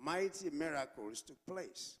mighty miracles took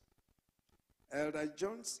place. Elder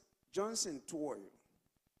Johnson Tuoyo,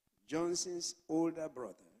 Johnson's older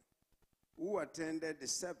brother, who attended the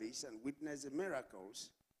service and witnessed the miracles,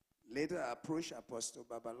 later approached Apostle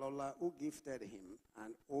Babalola, who gifted him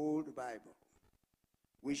an old Bible,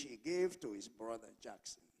 which he gave to his brother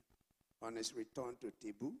Jackson on his return to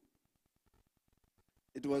Tebu.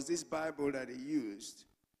 It was this Bible that he used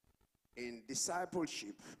in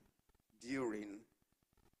discipleship during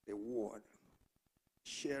the word,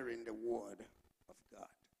 sharing the word of God.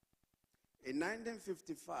 In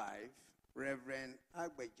 1955, Reverend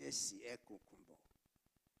Agbejesi Ekukumbo,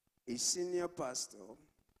 a senior pastor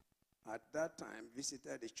at that time,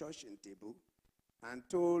 visited the church in Tebu and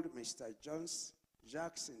told Mr.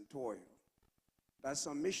 Jackson Tuoyo that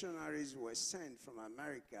some missionaries were sent from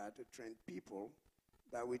America to train people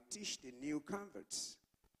that would teach the new converts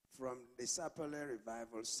from the Sapele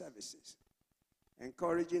revival services,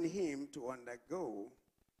 encouraging him to undergo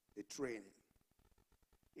the training.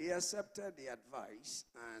 He accepted the advice,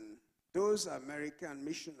 and those American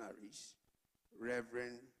missionaries,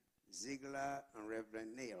 Reverend Ziegler and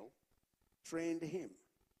Reverend Neal, trained him.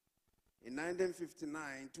 In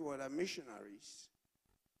 1959, two other missionaries,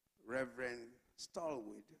 Reverend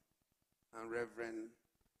Stallwood and Reverend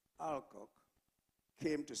Alcock,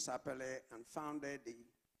 came to Sapele and founded the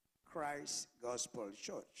Christ Gospel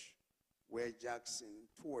Church, where Jackson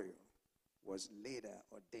Tuoyo was later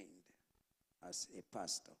ordained as a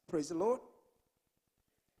pastor. Praise the Lord.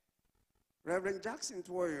 Reverend Jackson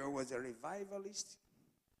Tuoyo was a revivalist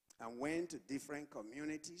and went to different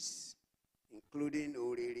communities, including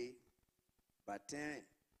Oriri, Baten,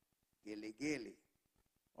 Gelegele,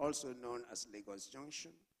 also known as Lagos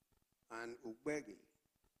Junction, and Ugbegi,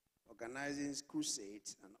 organizing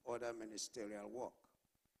crusades and other ministerial work.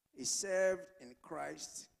 He served in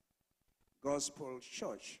Christ Gospel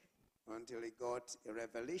Church until he got a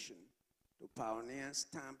revelation to pioneer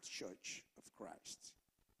Stamped Church of Christ,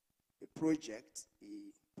 a project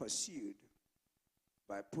he pursued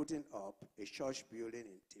by putting up a church building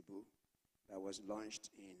in Tebu that was launched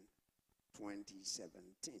in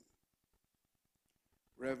 2017.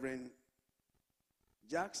 Reverend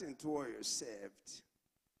Jackson Tuoyo served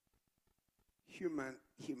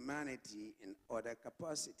humanity in other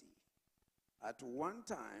capacity. At one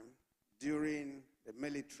time, during the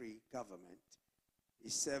military government, he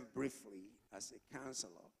served briefly as a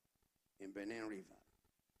counselor in Benin River.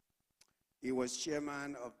 He was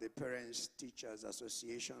chairman of the Parents Teachers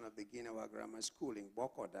Association of the Guinewa Grammar School in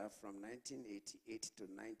Bokoda from 1988 to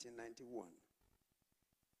 1991.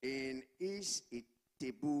 In East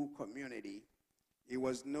Tebu community, he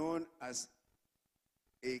was known as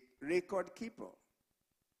a record keeper,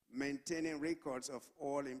 maintaining records of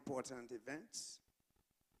all important events,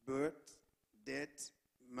 birth, death,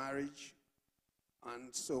 marriage,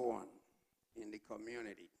 and so on in the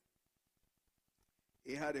community.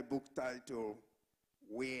 He had a book titled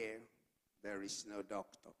Where There Is No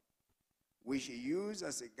Doctor, which he used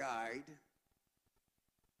as a guide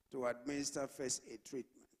to administer first aid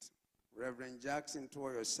treatment. Reverend Jackson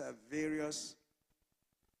Tuoyo served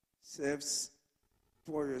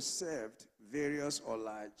various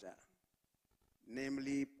Olaja,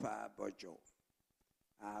 namely Pa Bojo,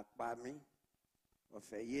 Akpami,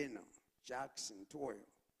 Ofeyeno, Jackson Tuoyo,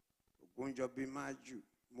 Ogunjo Bimaju,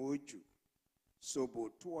 Moju, Sobo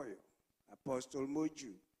Tuoyo, Apostle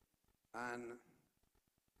Moju, and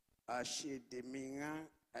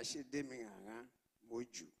Ashedeminganga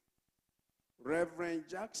Moju. Reverend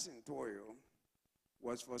Jackson Tuoyo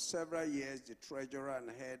was for several years the treasurer and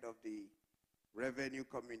head of the Revenue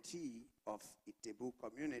Committee of Itebu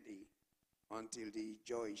community until the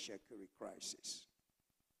Joy Shekeri crisis.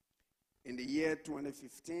 In the year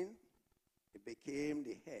 2015, he became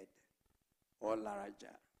the head, or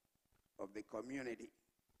Laraja, of the community,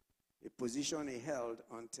 a position he held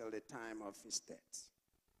until the time of his death.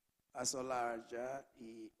 As Olaraja,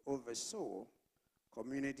 he oversaw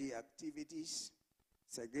community activities,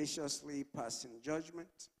 sagaciously passing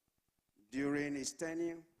judgment. During his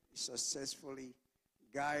tenure, he successfully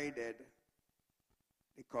guided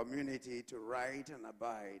the community to write and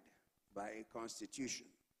abide by a constitution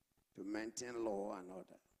to maintain law and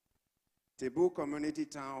order. Tebu Community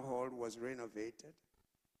Town Hall was renovated.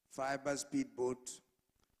 Fiber speedboat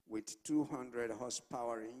with 200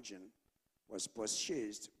 horsepower engine was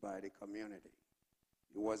purchased by the community.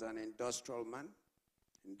 He was an industrious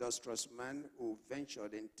man who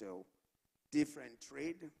ventured into different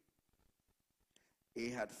trade. He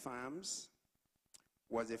had farms,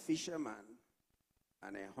 was a fisherman,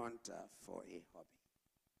 and a hunter for a hobby.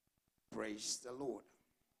 Praise the Lord.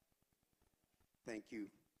 Thank you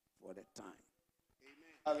for the time.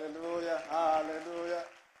 Amen. Hallelujah, hallelujah,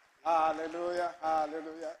 hallelujah,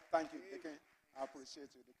 hallelujah. Thank you, Deacon. I appreciate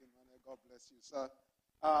you, Deacon. God bless you, sir.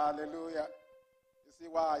 Hallelujah. You see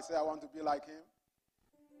why I say I want to be like him?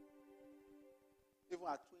 Even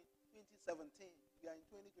at 2017, we are in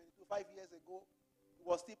 2022, 5 years ago, he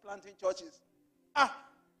was still planting churches.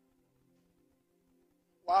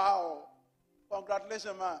 Wow.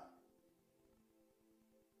 Congratulations, man.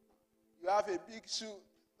 You have a big shoe.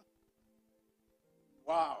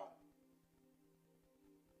 Wow.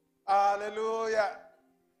 Hallelujah.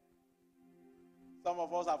 Some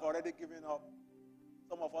of us have already given up.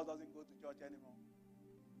 Some of us doesn't go to church anymore.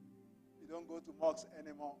 You don't go to mosques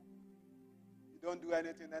anymore. You don't do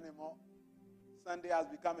anything anymore. Sunday has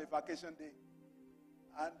become a vacation day.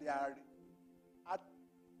 And they are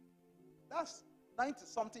that's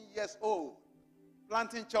 90-something years old,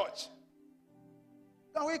 planting church.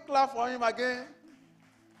 Can we clap for him again?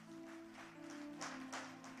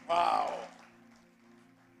 Wow.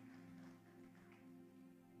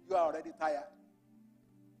 You are already tired.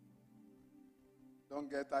 Don't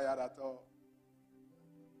get tired at all.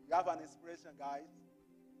 You have an inspiration, guys.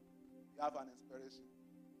 You have an inspiration.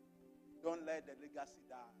 Don't let the legacy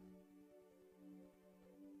die.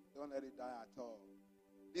 Don't let it die at all.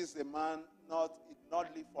 This is a man he did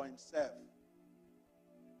not live for himself.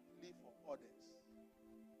 He lived for others.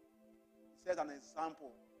 He set an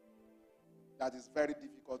example that is very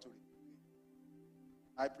difficult to repeat.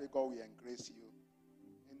 I pray God will embrace you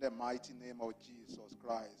in the mighty name of Jesus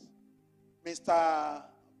Christ. Mr.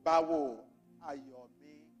 Bawo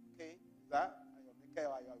Ayomike, is that Ayomike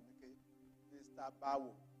or Ayomike? Mr.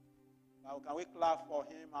 Bawo. Can we clap for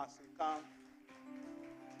him as he comes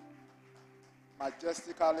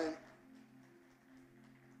majestically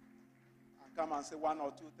and come and say 1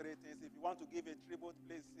 or 2, 3 things? If you want to give a tribute,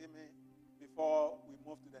 please see me before we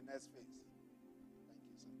move to the next phase. Thank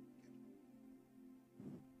you, sir.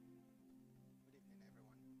 Good evening,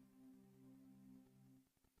 everyone.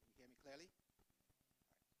 Can you hear me clearly?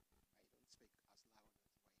 All right. I don't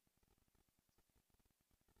speak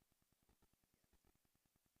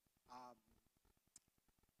as loud as way.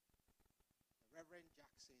 The Reverend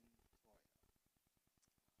Jackson Tuoyo.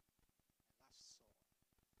 I last saw about a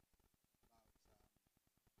month before he passed.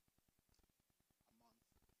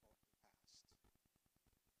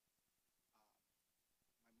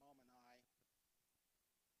 My mom and I had gone to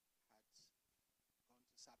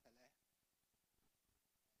Sapele,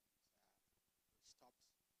 and we stopped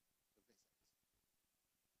to visit.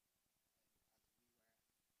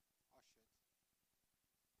 And as we were ushered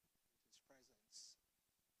into his presence,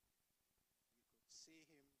 you could see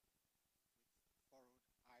him with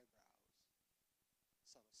furrowed eyebrows,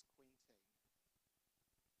 sort of squinting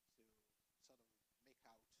to sort of make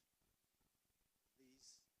out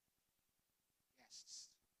these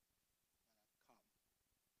guests that had come.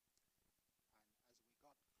 And as we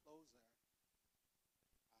got closer, and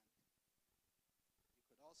you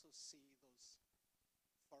could also see those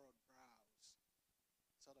furrowed brows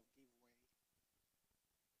sort of give way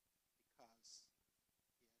because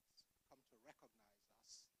he had come to recognize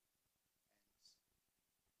us, and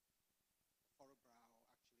the furrowed brow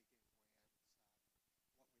actually gave way, and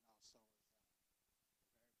what we now saw was a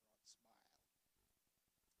very broad smile.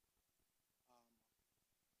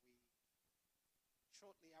 We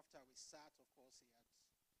shortly after we sat, of course, he had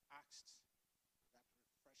asked that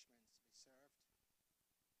refreshments be served,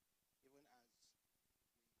 even as we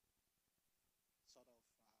sort of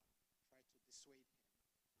tried to dissuade him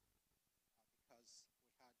because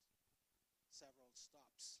we had several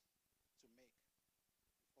stops to make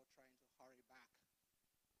before trying to hurry back.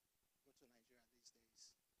 Go to Nigeria these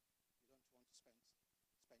days, you don't want to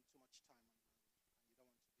spend too much time on the road, and you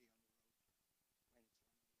don't want to be on the road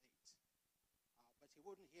when it's running late. But he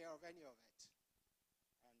wouldn't hear of any of it,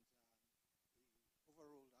 and he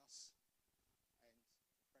overruled us, and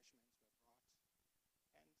refreshments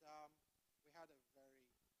were brought, and we had a very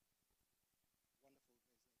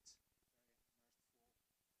wonderful visit, very mirthful.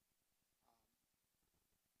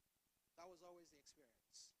 That was always the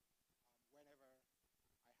experience. Whenever I happen to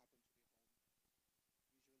be home,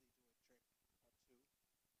 usually do a trip or two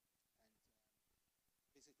and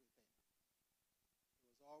visit with him. He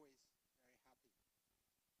was always very happy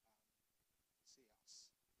to see us.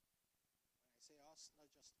 When I say us,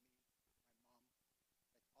 not just me, my mom,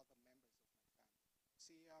 but other members of my family.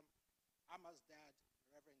 See, Amma's dad,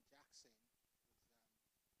 Reverend Jackson,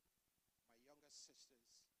 was my younger sister's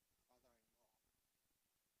father-in-law.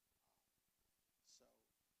 So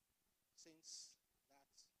since that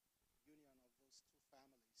union of those two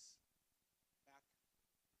families back in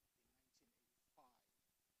 1985, I think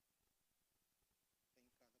the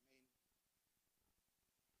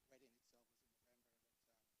main wedding itself was in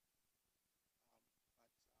November, but I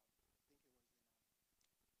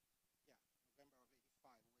think it was in November of '85.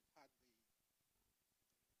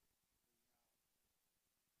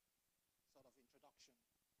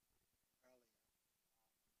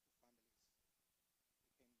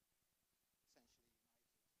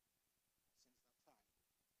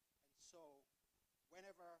 So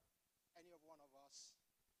whenever any of one of us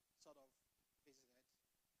sort of visited,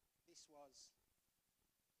 this was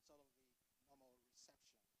sort of the normal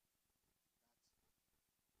reception that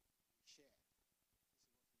we shared. This was the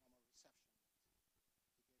normal reception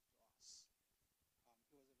that he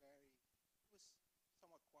gave to us. He was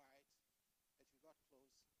somewhat quiet. As we got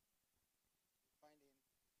close, we find him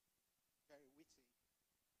very witty.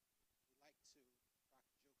 He liked to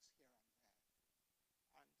crack jokes here and there.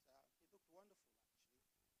 And he looked wonderful, actually.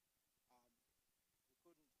 We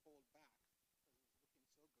couldn't hold back because he was looking so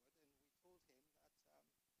good. And we told him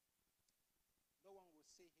that no one would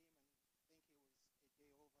see him and think he was a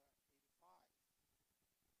day over 85.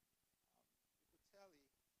 You could tell he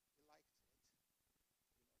liked it.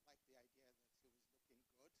 Liked the idea that he was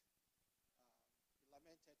looking good. He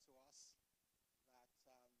lamented to us that he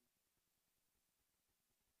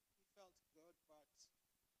felt good, but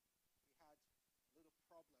he had a little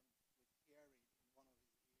problem with hearing in one of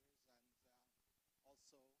his ears, and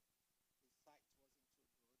also his sight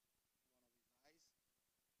wasn't too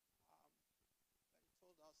good in one of his eyes. But he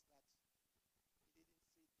told us that he didn't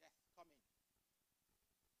see death coming,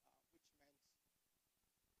 which meant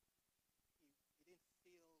he didn't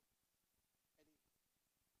feel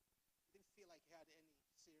like he had any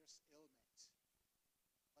serious ailment.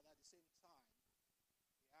 But at the same time,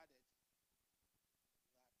 he added that he wasn't afraid of death.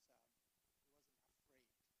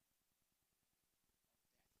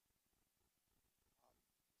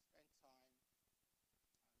 We spent time,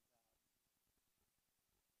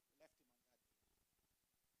 and we left him on that day.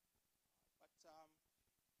 But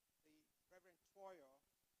the Reverend Tuoyo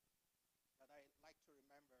that I like to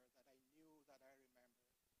remember, that I knew that I remember,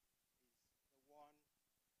 is the one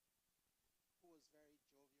who was very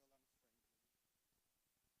jovial and friendly.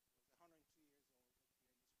 He was 102 years old, but you're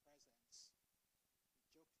in his presence. He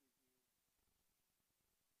joked with you,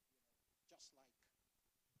 just like Wemi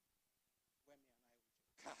and I would joke.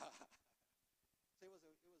 So it was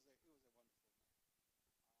a wonderful man.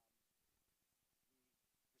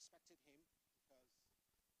 We respected him because he was,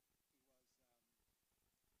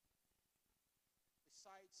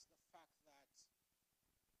 besides the fact that,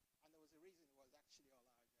 and there was a reason he was actually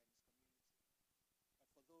Olaja in his community. But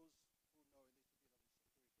for those who know a little bit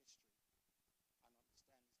of his Shakiri history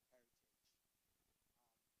and understand his heritage,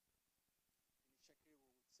 in Shakiri we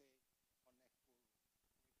would say, Onekburu, Onekuweron,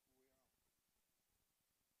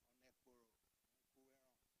 Onekburu, Onekuweron,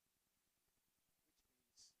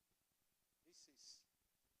 which means this is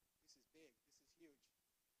big, this is huge,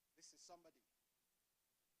 this is somebody.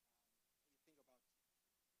 When you think about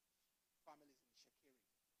families in Shakiri, he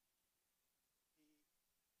was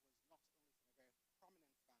not only from a very prominent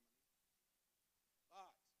family,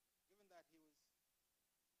 but given that he was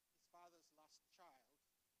his father's last child,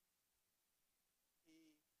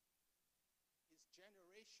 his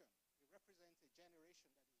generation, he represents a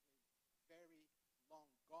generation that has been very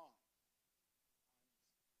long gone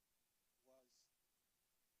and was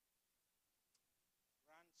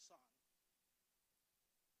great-grandson of Nwangwe.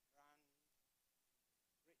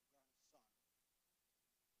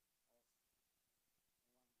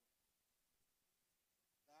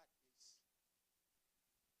 That is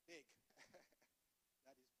big.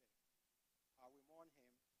 That is big. We mourn him,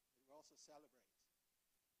 but we also celebrate,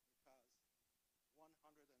 because 102,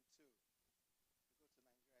 we go to Nigeria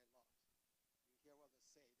a lot. You hear what they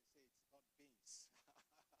say it's not beans,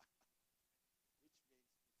 which means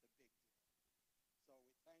it's a big deal. So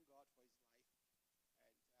we thank God for his life,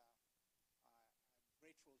 and I'm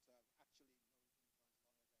grateful to have actually known him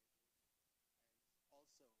for as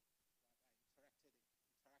long as I do, and also that I interacted with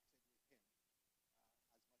him as much as I did.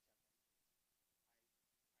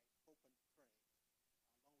 I hope and pray, along with the rest of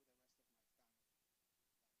my family,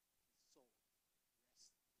 that his soul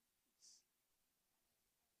rests in peace.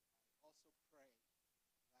 I also pray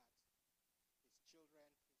that his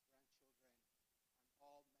children, his grandchildren, and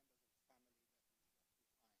all members of the family that he's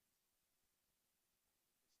left behind will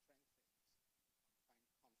be strengthened and find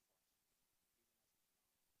comfort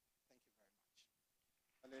even as of now. Thank you very much.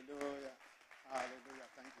 Hallelujah. Hallelujah.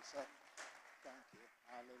 Thank you, sir. Thank you.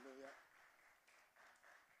 Hallelujah.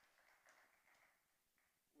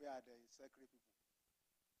 We are the sacred people.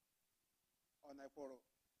 Onekboro.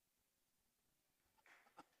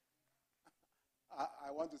 I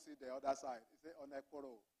want to see the other side. He said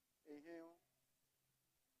Onekboro.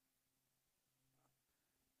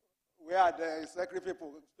 We are the sacred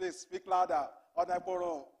people. Please speak louder.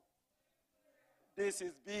 Onekboro. This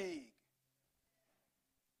is big.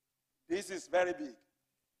 This is very big.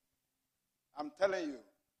 I'm telling you.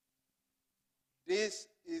 This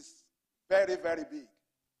is very, very big.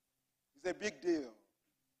 It's a big deal.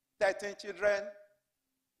 13 children,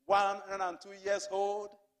 102 years old,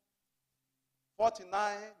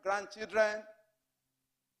 49 grandchildren.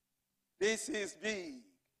 This is big.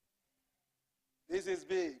 This is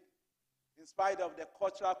big. In spite of the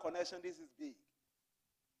cultural connection, this is big.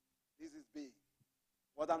 This is big.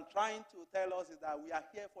 What I'm trying to tell us is that we are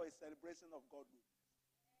here for a celebration of God's goodness.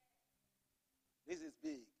 This is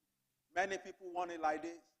big. Many people want it like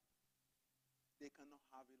this. They cannot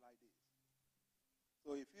have it like this.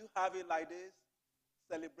 So if you have it like this,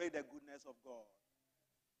 celebrate the goodness of God.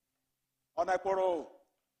 Onekoro.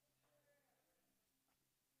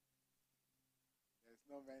 There's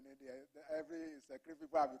no many there. Every secret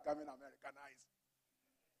people are becoming Americanized.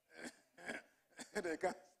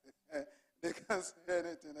 They can't say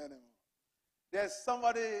anything anymore. There's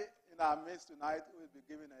somebody in our midst tonight who will be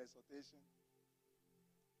giving an exhortation.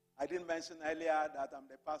 I didn't mention earlier that I'm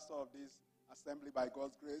the pastor of this assembly by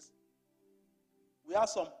God's grace. We have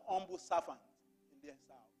some humble servants in this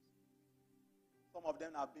house. Some of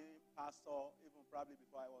them have been pastor even probably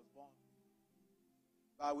before I was born.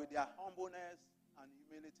 But with their humbleness and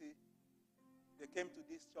humility, they came to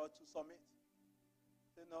this church to submit.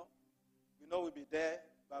 Say, no, we know we'll be there,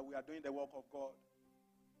 but we are doing the work of God.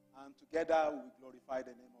 And together we will glorify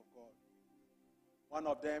the name of God. One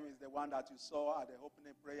of them is the one that you saw at the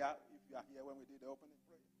opening prayer, if you are here when we did the opening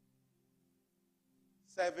prayer.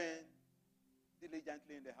 Serving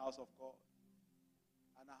diligently in the house of God.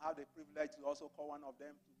 And I have the privilege to also call one of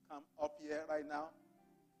them to come up here right now.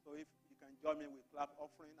 So if you can join me with clap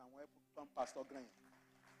offering and welcome Pastor Green.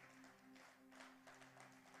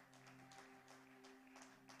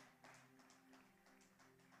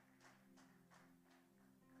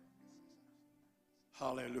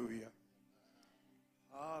 Hallelujah.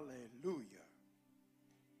 Hallelujah.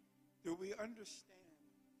 Do we understand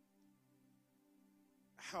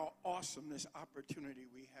how awesome this opportunity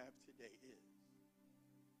we have today is?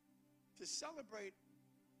 To celebrate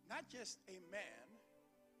not just a man,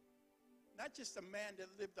 not just a man that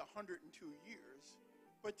lived 102 years,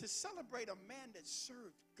 but to celebrate a man that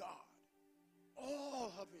served God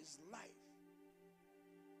all of his life.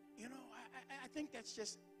 You know, I think that's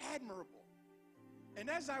just admirable. And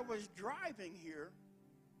as I was driving here,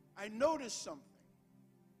 I noticed something.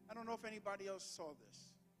 I don't know if anybody else saw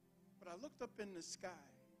this, but I looked up in the sky.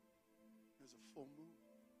 There's a full moon.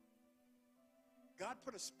 God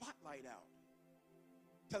put a spotlight out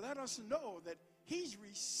to let us know that he's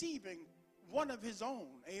receiving one of his own.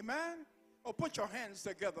 Amen? Oh, put your hands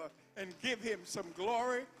together and give him some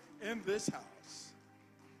glory in this house.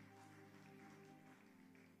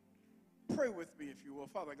 Pray with me, if you will.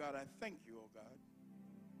 Father God, I thank you, oh God,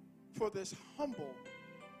 for this humble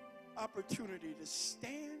opportunity to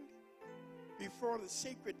stand before the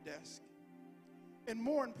sacred desk, and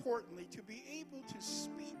more importantly, to be able to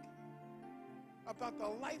speak about the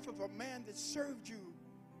life of a man that served you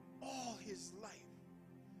all his life,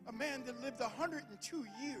 a man that lived 102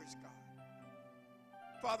 years, God.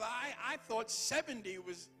 Father, I thought 70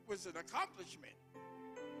 was an accomplishment.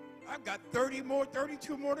 I've got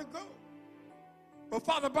 32 more to go. But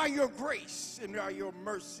Father, by your grace and by your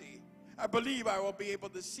mercy, I believe I will be able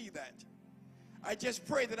to see that. I just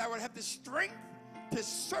pray that I would have the strength to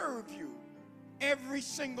serve you every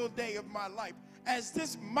single day of my life, as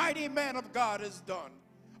this mighty man of God has done.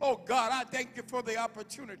 Oh God, I thank you for the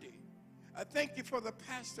opportunity. I thank you for the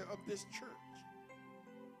pastor of this church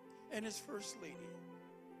and his first lady.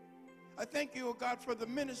 I thank you, oh God, for the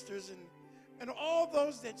ministers and all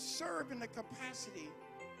those that serve in the capacity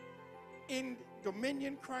in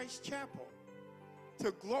Dominion Christ Chapel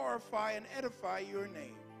to glorify and edify your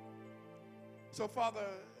name. So, Father,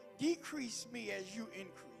 decrease me as you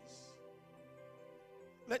increase.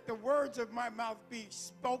 Let the words of my mouth be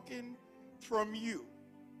spoken from you.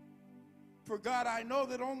 For God, I know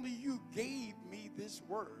that only you gave me this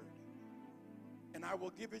word, and I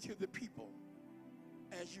will give it to the people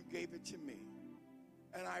as you gave it to me.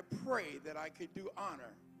 And I pray that I could do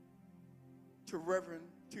honor to Reverend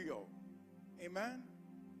Tuoyo. Amen?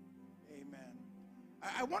 Amen.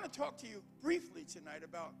 I want to talk to you briefly tonight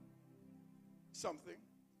about something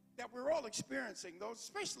that we're all experiencing, though,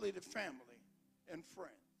 especially the family and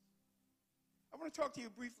friends. I want to talk to you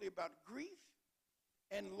briefly about grief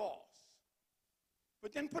and loss.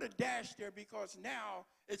 But then put a dash there, because now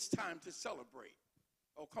it's time to celebrate.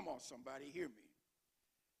 Oh, come on, somebody, hear me.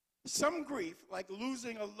 Some grief, like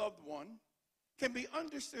losing a loved one, can be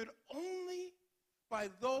understood only by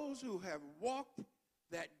those who have walked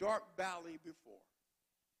that dark valley before.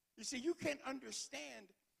 You see, you can't understand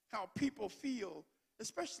how people feel,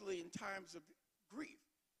 especially in times of grief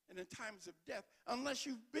and in times of death, unless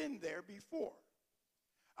you've been there before.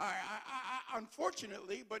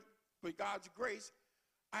 Unfortunately, but with God's grace,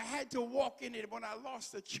 I had to walk in it when I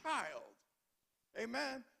lost a child.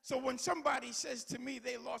 Amen. So when somebody says to me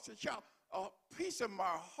they lost a child, a piece of my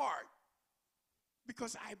heart,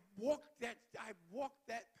 because I walked that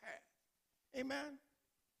path. Amen.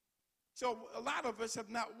 So a lot of us have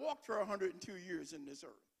not walked for 102 years in this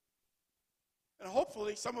earth. And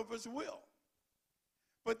hopefully some of us will.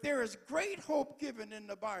 But there is great hope given in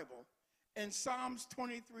the Bible in Psalms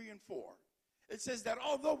 23 and 4. It says that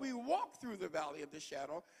although we walk through the valley of the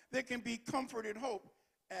shadow, there can be comfort and hope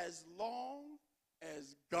as long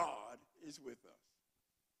as God is with us.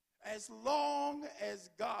 As long as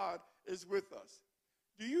God is with us.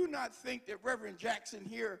 Do you not think that Reverend Jackson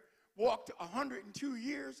here walked 102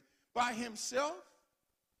 years by himself?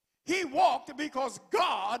 He walked because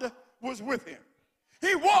God was with him.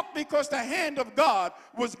 He walked because the hand of God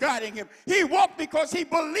was guiding him. He walked because he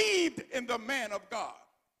believed in the man of God.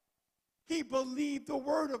 He believed the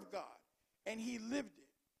word of God, and he lived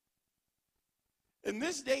it. In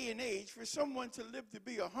this day and age, for someone to live to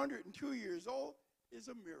be 102 years old is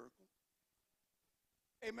a miracle.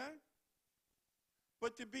 Amen?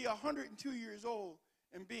 But to be 102 years old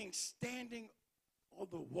and being standing on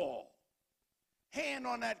the wall, hand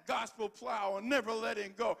on that gospel plow and never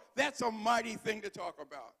letting go, that's a mighty thing to talk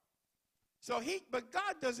about. But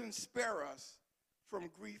God doesn't spare us from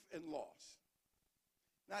grief and loss.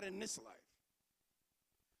 Not in this life.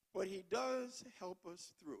 But he does help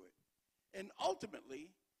us through it. And ultimately,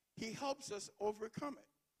 he helps us overcome it.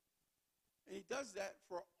 And he does that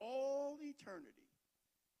for all eternity.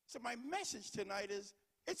 So my message tonight is,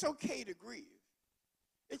 it's okay to grieve.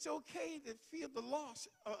 It's okay to feel the loss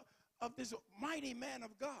of this mighty man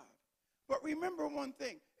of God. But remember one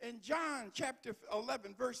thing. In John chapter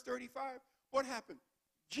 11, verse 35, what happened?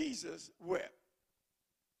 Jesus wept.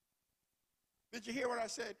 Did you hear what I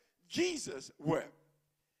said? Jesus wept.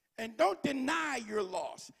 And don't deny your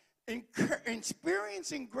loss.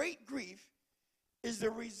 Experiencing great grief is the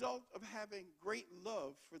result of having great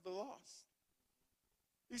love for the lost.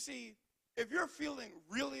 You see, if you're feeling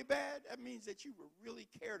really bad, that means that you were really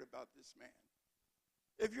cared about this man.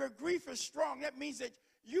 If your grief is strong, that means that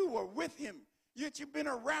you were with him, that you've been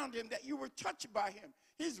around him, that you were touched by him.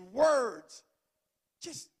 His words,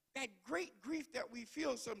 just that great grief that we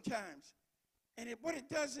feel sometimes. And what it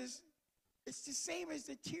does is, it's the same as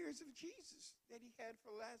the tears of Jesus that he had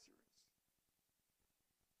for Lazarus.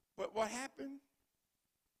 But what happened?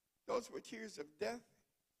 Those were tears of death,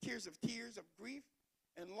 tears of grief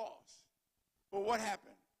and loss. But what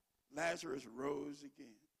happened? Lazarus rose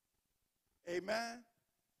again. Amen?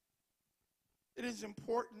 It is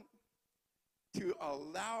important to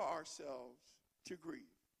allow ourselves to grieve.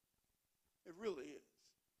 It really is.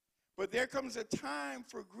 But there comes a time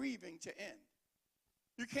for grieving to end.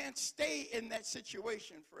 You can't stay in that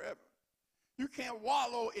situation forever. You can't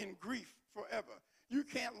wallow in grief forever. You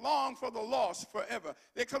can't long for the loss forever.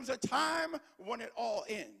 There comes a time when it all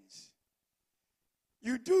ends.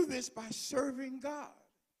 You do this by serving God.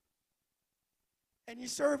 And you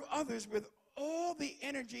serve others with all the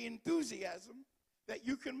energy, enthusiasm that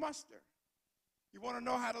you can muster. You want to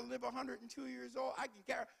know how to live 102 years old?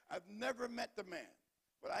 I've never met the man,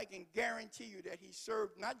 but I can guarantee you that he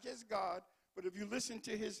served not just God, but if you listen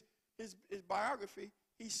to his biography,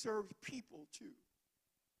 he served people too.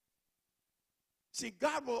 See,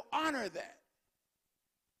 God will honor that.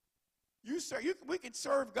 We can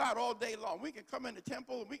serve God all day long. We can come in the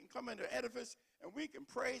temple, and we can come in the edifice, and we can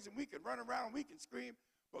praise, and we can run around, and we can scream.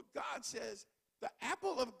 But God says the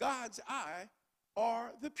apple of God's eye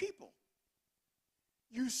are the people.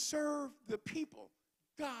 You serve the people.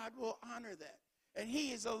 God will honor that. And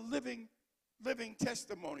he is a living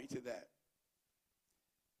testimony to that.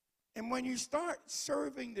 And when you start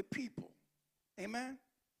serving the people, amen,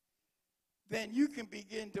 then you can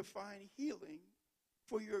begin to find healing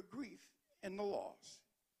for your grief and the loss.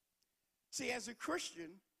 See, as a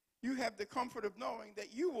Christian, you have the comfort of knowing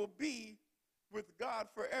that you will be with God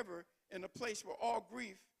forever in a place where all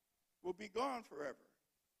grief will be gone forever.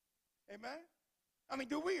 Amen? I mean,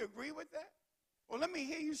 do we agree with that? Well, let me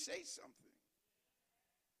hear you say something.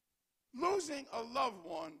 Losing a loved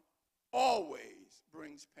one always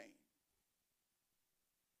brings pain.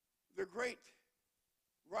 The great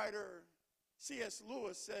writer C.S.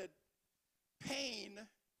 Lewis said, pain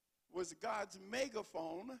was God's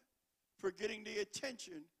megaphone for getting the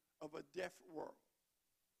attention of a deaf world.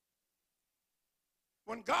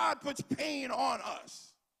 When God puts pain on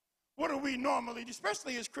us, what do we normally do,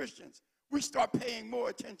 especially as Christians? We start paying more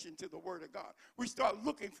attention to the Word of God. We start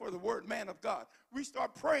looking for the word man of God. We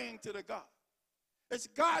start praying to the God. It's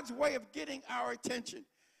God's way of getting our attention.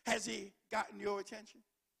 Has he gotten your attention?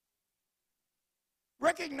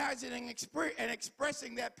 Recognizing and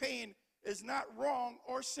expressing that pain is not wrong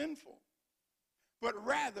or sinful, but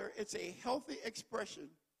rather it's a healthy expression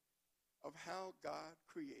of how God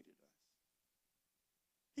created us.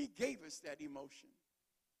 He gave us that emotion.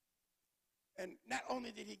 And not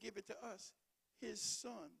only did he give it to us, his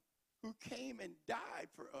son, who came and died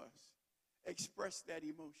for us, expressed that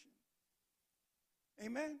emotion.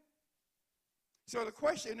 Amen? So the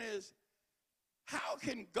question is, how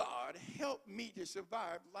can God help me to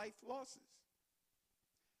survive life losses?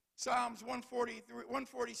 Psalms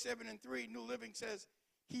 147:3, New Living says,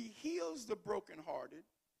 he heals the brokenhearted,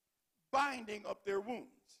 binding up their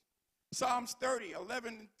wounds. Psalms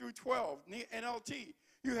 30:11-12, NLT,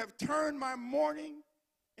 you have turned my mourning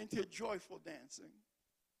into joyful dancing.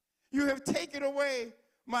 You have taken away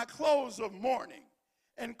my clothes of mourning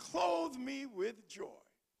and clothed me with joy.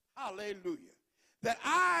 Hallelujah. That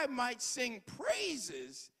I might sing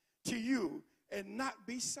praises to you and not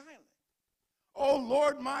be silent. Oh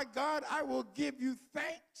Lord my God, I will give you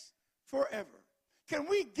thanks forever. Can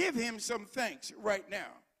we give him some thanks right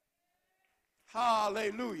now?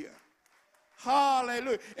 Hallelujah.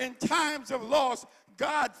 Hallelujah. In times of loss,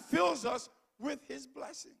 God fills us with his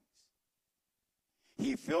blessings.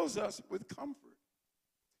 He fills us with comfort.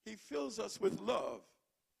 He fills us with love.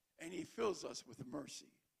 And he fills us with mercy.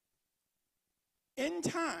 In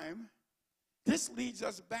time, this leads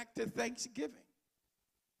us back to thanksgiving.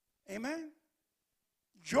 Amen?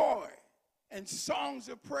 Joy and songs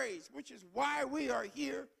of praise, which is why we are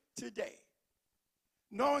here today.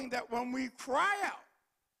 Knowing that when we cry out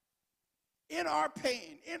in our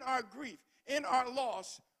pain, in our grief, in our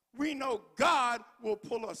loss, we know God will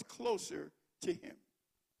pull us closer to him.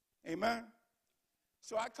 Amen?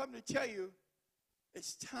 So I come to tell you,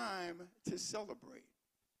 it's time to celebrate.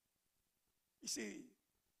 You see,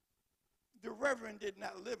 the Reverend did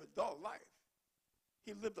not live a dull life.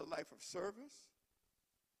 He lived a life of service.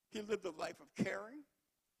 He lived a life of caring.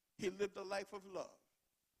 He lived a life of love.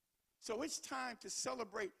 So it's time to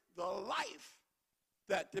celebrate the life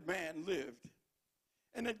that the man lived.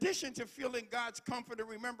 In addition to feeling God's comfort and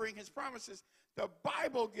remembering his promises, the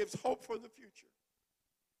Bible gives hope for the future.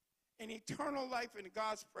 An eternal life in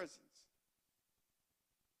God's presence.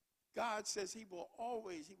 God says he will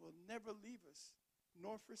never leave us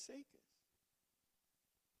nor forsake us.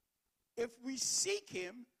 If we seek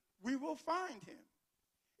him, we will find him.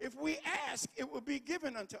 If we ask, it will be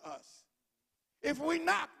given unto us. If we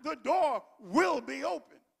knock, the door will be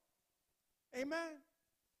open. Amen.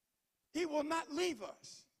 He will not leave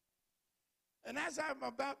us. And as I'm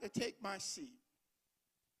about to take my seat,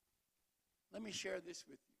 let me share this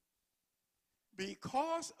with you.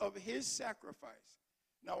 Because of his sacrifice.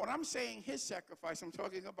 Now, when I'm saying his sacrifice, I'm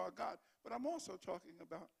talking about God, but I'm also talking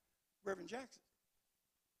about Reverend Jackson.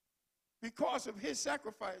 Because of his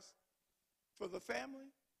sacrifice for the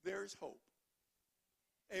family, there is hope.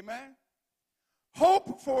 Amen?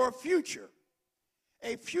 Hope for a future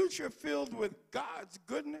filled with God's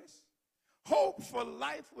goodness, hope for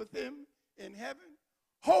life with him in heaven,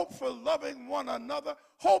 hope for loving one another,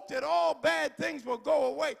 hope that all bad things will go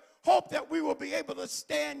away, hope that we will be able to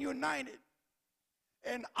stand united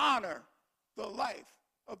and honor the life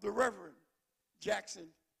of the Reverend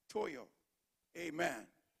Jackson Tuoyo. Amen.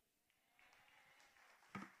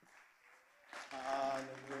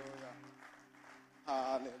 Hallelujah.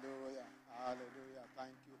 Hallelujah. Hallelujah.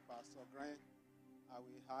 Thank you, Pastor Grant. I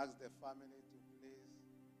will ask the family to please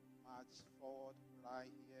march forward right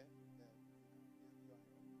here. The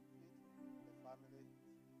family,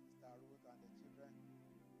 Mr. Ruth and the children.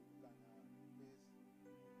 You can please.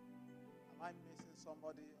 Am I missing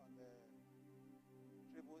somebody on the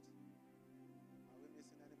tribute? Are we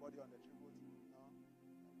missing anybody on the tribute? No?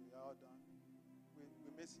 We are all done. We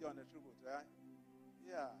miss you on the tribute, right?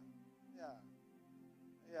 Yeah.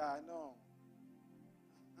 Yeah, I know.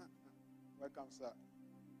 Welcome, sir.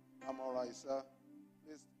 I'm all right, sir.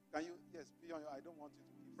 Please, can you, yes, be on your, I don't want you to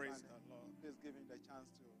keep Praise standing. the Lord. Please give him the chance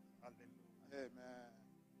to. Hallelujah. Amen.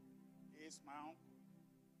 He is my uncle.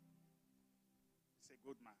 He's a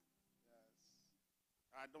good man. Yes.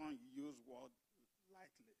 I don't use word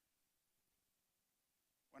lightly.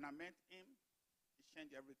 When I met him, he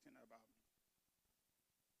changed everything about me.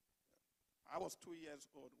 I was 2 years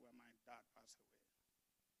old when my dad passed away.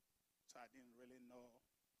 So I didn't really know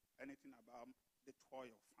anything about the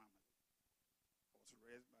Tuoyo family. I was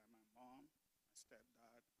raised by my mom, my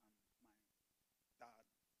stepdad, and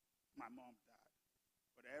my mom died.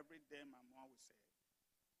 But every day my mom would say,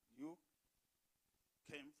 you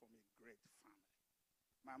came from a great family.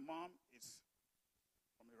 My mom is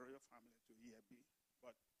from a royal family to EAB,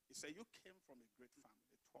 but He said, you came from a great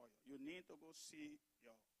family, Tuoyo. You need to go see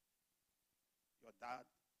your dad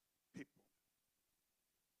people.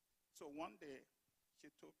 So one day,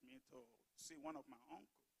 she took me to see one of my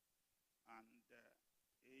uncles. And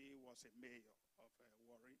he was a mayor of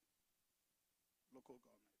Warri local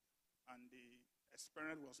government. And the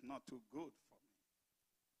experience was not too good for me.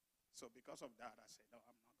 So because of that, I said, no,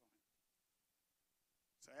 I'm not going.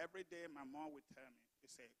 So every day, my mom would tell me,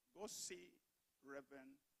 she said, go see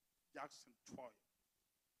Reverend Jackson Tuoyo.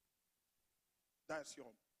 That's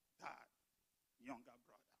your dad, younger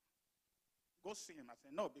brother. Go see him. I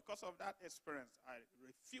said, no, because of that experience, I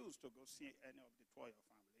refuse to go see any of the Tuoyo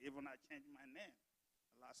family. Even I changed my name,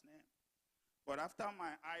 my last name. But after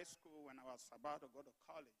my high school, when I was about to go to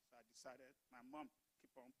college, I decided, my mom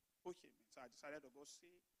kept on pushing me. So I decided to go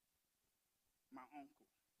see my uncle.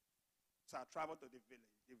 So I traveled to the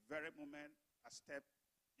village. The very moment I stepped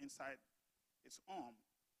inside his home,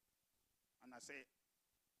 and I said,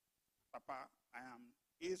 Papa, I am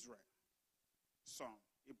Israel, son.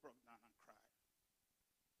 He broke down and cried.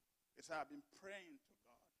 He said, I've been praying to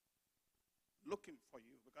God, looking for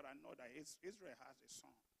you, because I know that Israel has a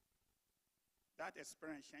son. That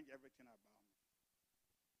experience changed everything about me.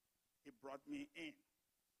 He brought me in,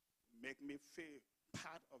 make me feel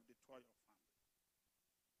part of the Tuoyo family.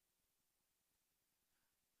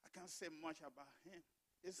 I can't say much about him.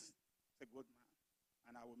 He's a good man,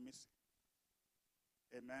 and I will miss him.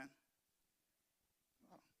 Amen.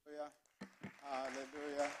 Wow.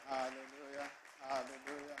 Hallelujah, hallelujah,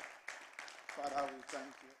 hallelujah. Father, we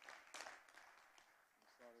thank you.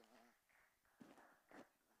 I'm sorry, man.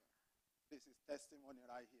 This is testimony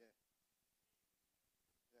right here.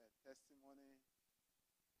 Yeah, testimony.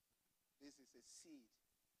 This is a seed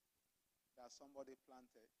that somebody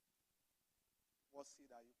planted. What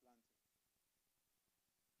seed are you planting?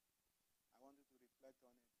 I want you to reflect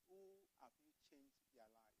on it. Who have you changed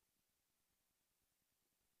their life?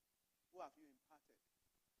 Who have you imparted?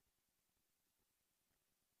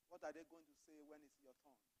 What are they going to say when it's your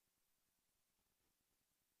turn?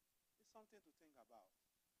 It's something to think about.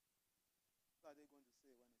 What are they going to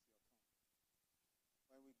say when it's your turn?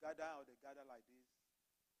 When we gather or they gather like this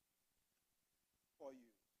for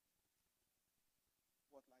you,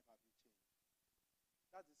 what life have you changed?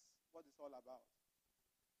 That is what it's all about.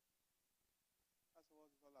 That's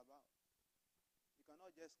what it's all about. You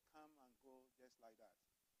cannot just come and go just like that.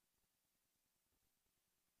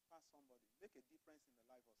 Pass somebody. Make a difference in the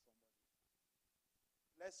life of somebody.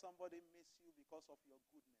 Let somebody miss you because of your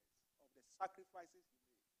goodness, of the sacrifices you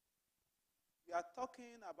made. We are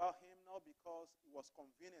talking about him not because it was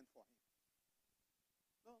convenient for him.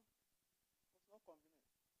 No, it was not convenient.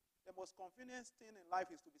 The most convenient thing in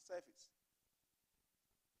life is to be selfish.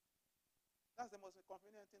 That's the most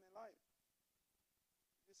convenient thing in life.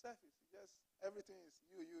 Be selfish. Just everything is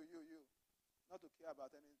you. Not to care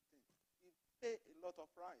about anything. He paid a lot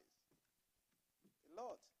of price. A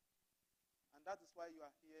lot. And that is why you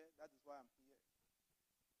are here. That is why I'm here.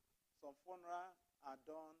 Some funerals are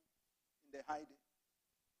done in the hiding.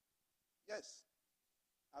 Yes.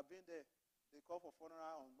 I've been there. They call for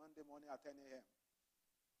funeral on Monday morning at 10 a.m.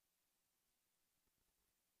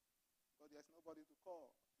 But there's nobody to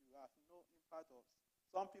call. You have no impact of.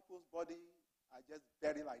 Some people's body are just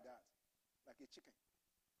buried like that, like a chicken.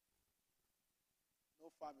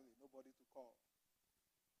 No family, nobody to call.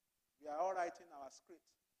 We are all writing our script.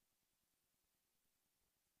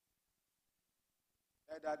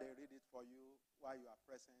 Either they read it for you while you are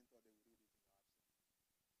present or they will read it in your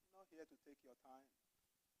absence. I'm not here to take your time.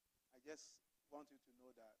 I just want you to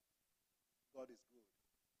know that God is good.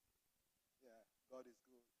 Yeah, God is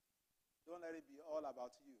good. Don't let it be all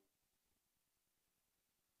about you.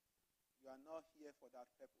 You are not here for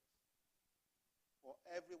that purpose. For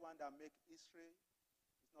everyone that make history,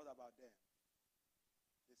 it's not about them.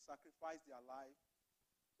 They sacrifice their life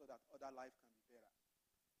so that other life can be better.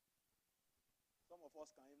 Some of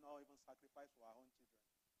us can not even sacrifice for our own children,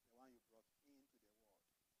 the one you brought into the world.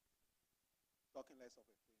 Talking less of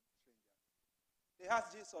a stranger. They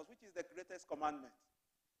asked Jesus, which is the greatest commandment?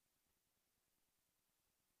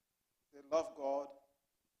 They love God.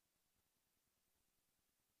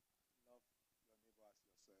 Love your neighbor as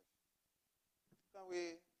yourself. Can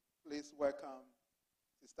we please welcome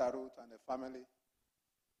Sister Ruth and the family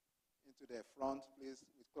into the front, please,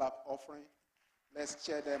 with clap offering. Let's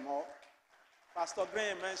cheer them up. Pastor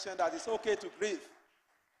Graham mentioned that it's okay to grieve.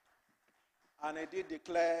 And he did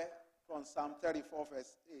declare from Psalm 34,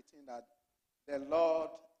 verse 18, that the Lord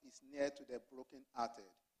is near to the brokenhearted,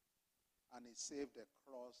 and he saved the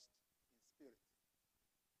crushed in spirit.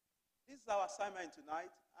 This is our assignment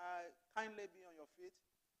tonight. Kindly be on your feet.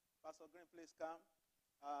 Pastor Green, please come.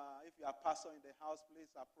 If you are pastor in the house,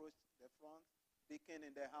 please approach the front. Deacon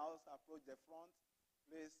in the house, approach the front.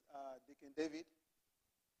 Please, Deacon David,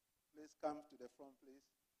 please come to the front, please.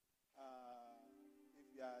 If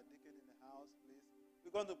you are deacon in the house, please.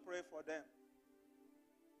 We're going to pray for them.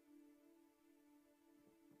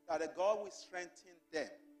 That the God will strengthen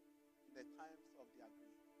them in the times of their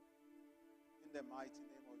grief. In the mighty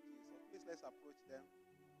name of Jesus. Please, let's approach them.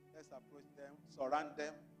 Let's approach them. Surround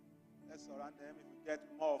them. Let's surround them. If we get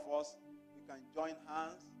more of us, we can join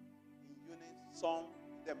hands in unison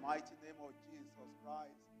in the mighty name of Jesus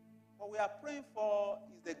Christ. What we are praying for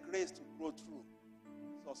is the grace to grow through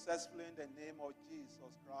successfully in the name of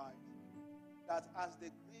Jesus Christ. That as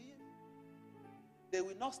they grieve, they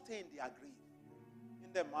will not stay in their grief.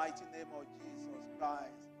 In the mighty name of Jesus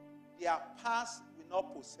Christ. Their past will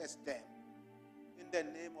not possess them. In the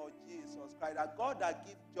name of Jesus Christ. That God that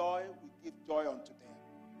gives joy will give joy unto them.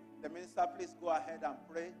 The minister, please go ahead and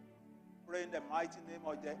pray. Pray in the mighty name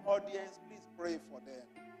of the audience. Please pray for them.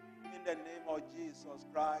 In the name of Jesus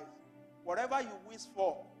Christ. Whatever you wish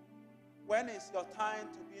for, when is your time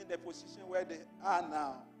to be in the position where they are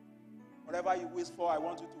now? Whatever you wish for, I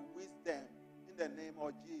want you to wish them in the name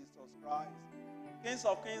of Jesus Christ. Kings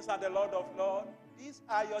of kings and the Lord of lords, these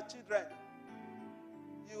are your children.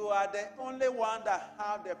 You are the only one that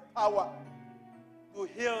have the power to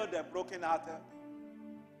heal the brokenhearted.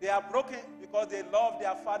 They are broken because they love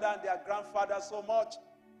their father and their grandfather so much.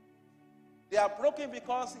 They are broken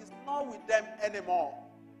because it's not with them anymore.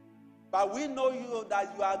 But we know you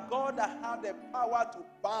that you are God that have the power to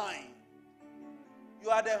bind. You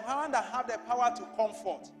are the one that have the power to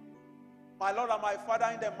comfort. My Lord and my Father,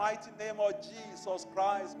 in the mighty name of Jesus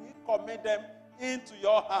Christ, we commit them into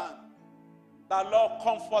your hand. The Lord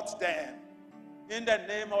comforts them. In the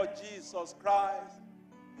name of Jesus Christ.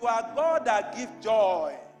 You are God that gives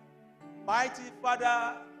joy. Mighty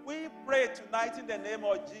Father, we pray tonight in the name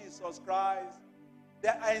of Jesus Christ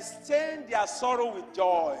that I exchange their sorrow with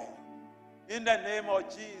joy. In the name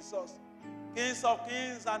of Jesus. Kings of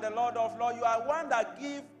kings and the Lord of lords, you are one that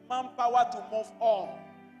gives manpower to move on.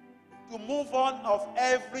 To move on of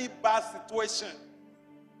every bad situation.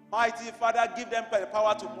 Mighty Father, give them the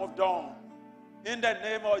power to move on. In the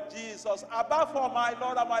name of Jesus. Above all, my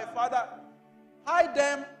Lord and my Father, hide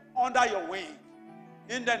them under your wing.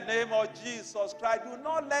 In the name of Jesus Christ. Do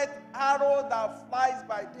not let arrow that flies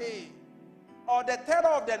by day or the terror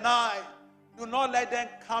of the night, do not let them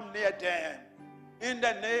come near them. In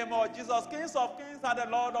the name of Jesus. Kings of kings and the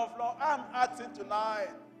Lord of lords, I'm asking tonight,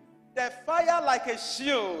 the fire like a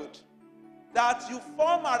shield that you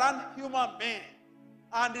form around human beings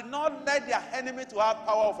and did not let their enemy to have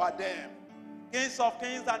power over them. Kings of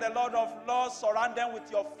kings and the Lord of lords, surround them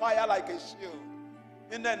with your fire like a shield.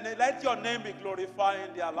 Let your name be glorified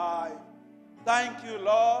in their life. Thank you,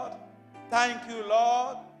 Lord. Thank you,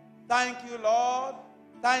 Lord. Thank you, Lord.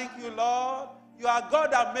 Thank you, Lord. You are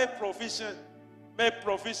God that made provision. Make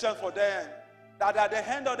provision for them. That at the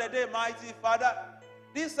end of the day, mighty Father,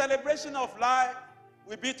 this celebration of life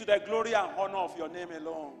will be to the glory and honor of your name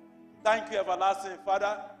alone. Thank you, everlasting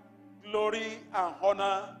Father. Glory and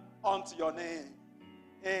honor unto your name.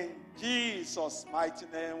 In Jesus' mighty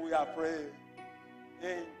name we are praying.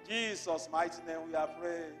 In Jesus' mighty name we are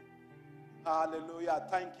praying. Hallelujah.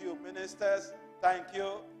 Thank you, ministers. Thank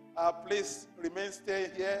you. Please remain stay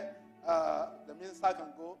here. The minister can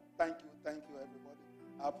go. Thank you, everybody.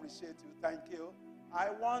 I appreciate you. Thank you. I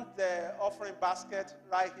want the offering basket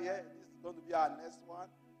right here. This is going to be our next one.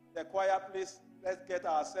 The choir, please, let's get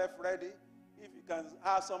ourselves ready. If you can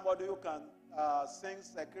have somebody who can sing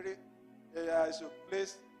security, should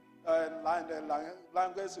please, in the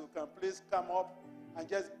language, who can please come up and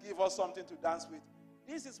just give us something to dance with.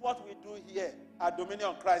 This is what we do here at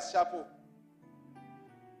Dominion Christ Chapel.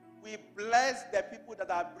 We bless the people that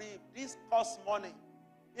are bereaved. This costs money.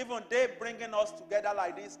 Even they bringing us together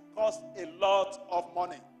like this costs a lot of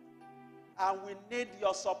money. And we need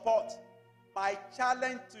your support. My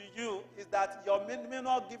challenge to you is that your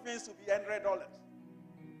minimum givings will be $100.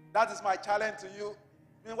 That is my challenge to you.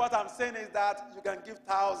 I mean, what I'm saying is that you can give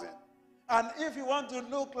 1,000. And if you want to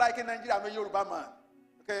look like a Nigerian, I'm a Yoruba man.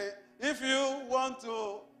 Okay? If you want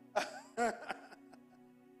to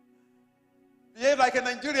behave like a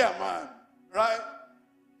Nigerian man, right?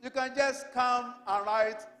 You can just come and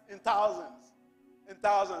write in thousands. In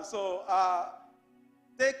thousands. So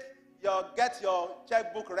get your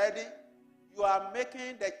checkbook ready. You are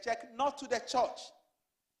making the check not to the church.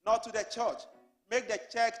 Not to the church. Make the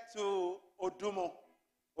check to Odumo.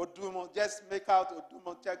 Odumo. Just make out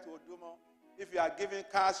Odumo, check to Odumo. If you are giving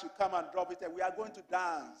cash, you come and drop it. We are going to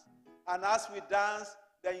dance. And as we dance,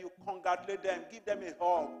 then you congratulate them, give them a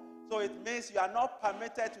hug. So it means you are not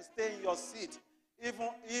permitted to stay in your seat, even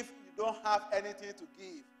if you don't have anything to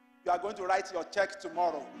give. You are going to write your check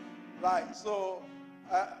tomorrow, right? So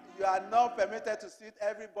you are not permitted to sit.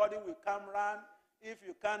 Everybody will come round. If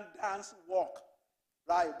you can't dance, walk,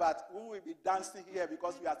 right? But we will be dancing here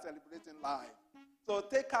because we are celebrating life. So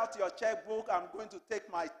take out your checkbook. I'm going to take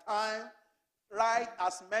my time. Write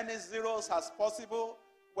as many zeros as possible.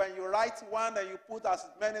 When you write one, then you put as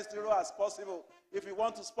many zeros as possible. If you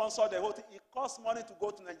want to sponsor the whole thing, it costs money to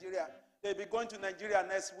go to Nigeria. They'll be going to Nigeria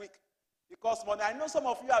next week. It costs money. I know some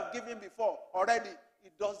of you have given before already.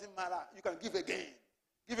 It doesn't matter. You can give again.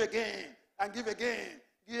 Give again and give again.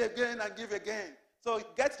 Give again and give again. So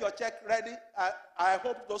get your check ready. I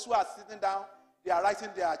hope those who are sitting down, they are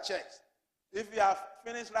writing their checks. If you have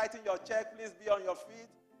finished writing your check, please be on your feet.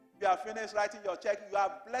 If you have finished writing your check, you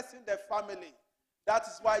are blessing the family. That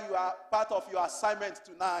is why you are part of your assignment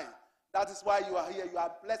tonight. That is why you are here. You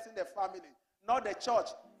are blessing the family, not the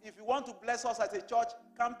church. If you want to bless us as a church,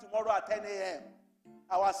 come tomorrow at 10 a.m.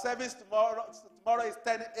 Our service tomorrow is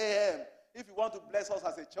 10 a.m. if you want to bless us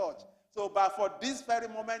as a church. So, but for this very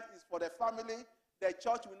moment, is for the family. The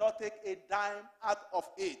church will not take a dime out of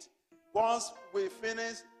it. Once we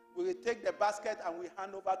finish, we will take the basket and we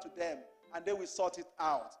hand over to them, and they will sort it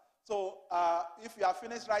out. So, if you have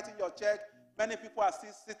finished writing your check, many people are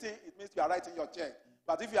still sitting. It means you are writing your check.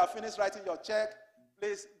 But if you have finished writing your check,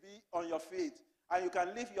 please be on your feet. And you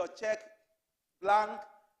can leave your check blank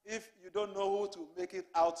if you don't know who to make it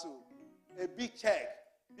out to. A big check.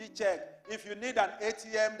 Big check. If you need an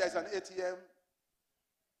ATM, there's an ATM.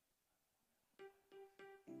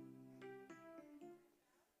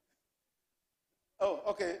 Oh,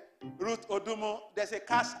 okay. Ruth Odumo, there's a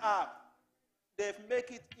cash app. They've made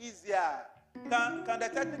it easier. Can the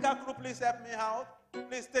technical crew please help me out?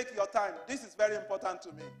 Please take your time. This is very important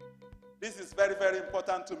to me. This is very, very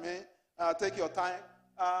important to me. Take your time.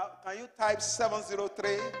 Can you type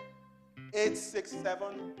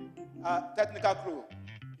 703-867? Technical crew.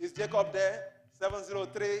 Is Jacob there?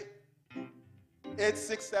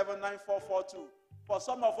 703-867-9442. For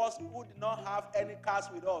some of us who did not have any cash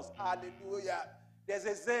with us, hallelujah, there's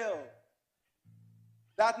a Zelle.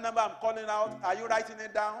 That number I'm calling out, are you writing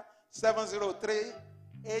it down?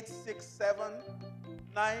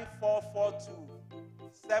 703-867-9442.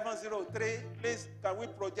 703, please, can we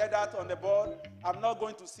project that on the board? I'm not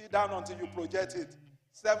going to sit down until you project it.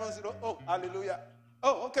 70, oh, hallelujah.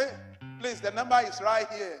 Oh, okay. Please, the number is right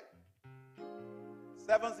here.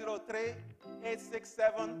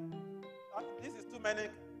 703-867. This is too many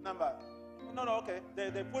numbers. No, okay.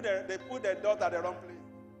 They put the dot at the wrong place.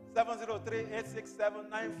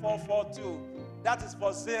 703-867-9442. That is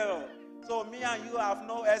for sale. So me and you have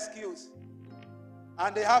no excuse.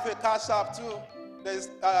 And they have a cash app too. There's,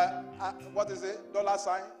 what is it? $?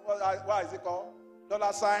 What is it called?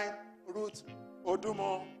 $ Ruth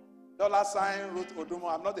Odumo. $ Ruth Odumo.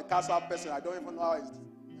 I'm not a cash app person. I don't even know how it's.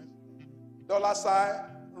 $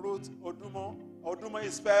 Ruth Odumo. Odumo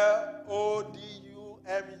is spelled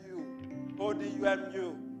O-D-U-M-U.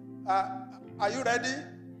 O-D-U-M-U. Are you ready?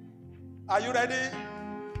 Are you ready?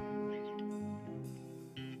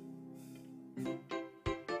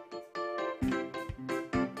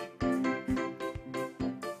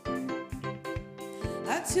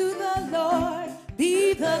 To the Lord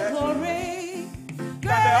be the glory. Great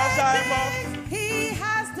things He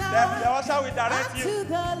has done. The usher will direct you. To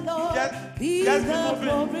the Lord be just the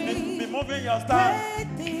glory. Be moving your stand. Great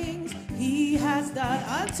things He has done.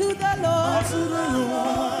 Unto the Lord. Unto the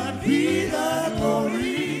Lord be the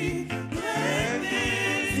glory. Great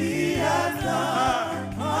things He has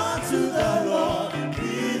done. Unto the Lord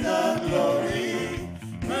be the glory.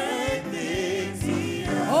 Great things He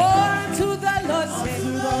has done. Oh, unto the Lord say.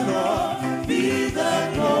 Lord, be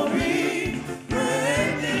the glory,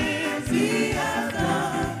 great things He has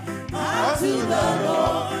done. Unto the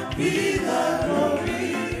Lord be the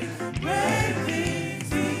glory, great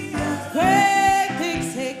things He has done. Great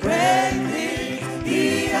things, say Great things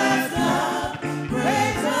He has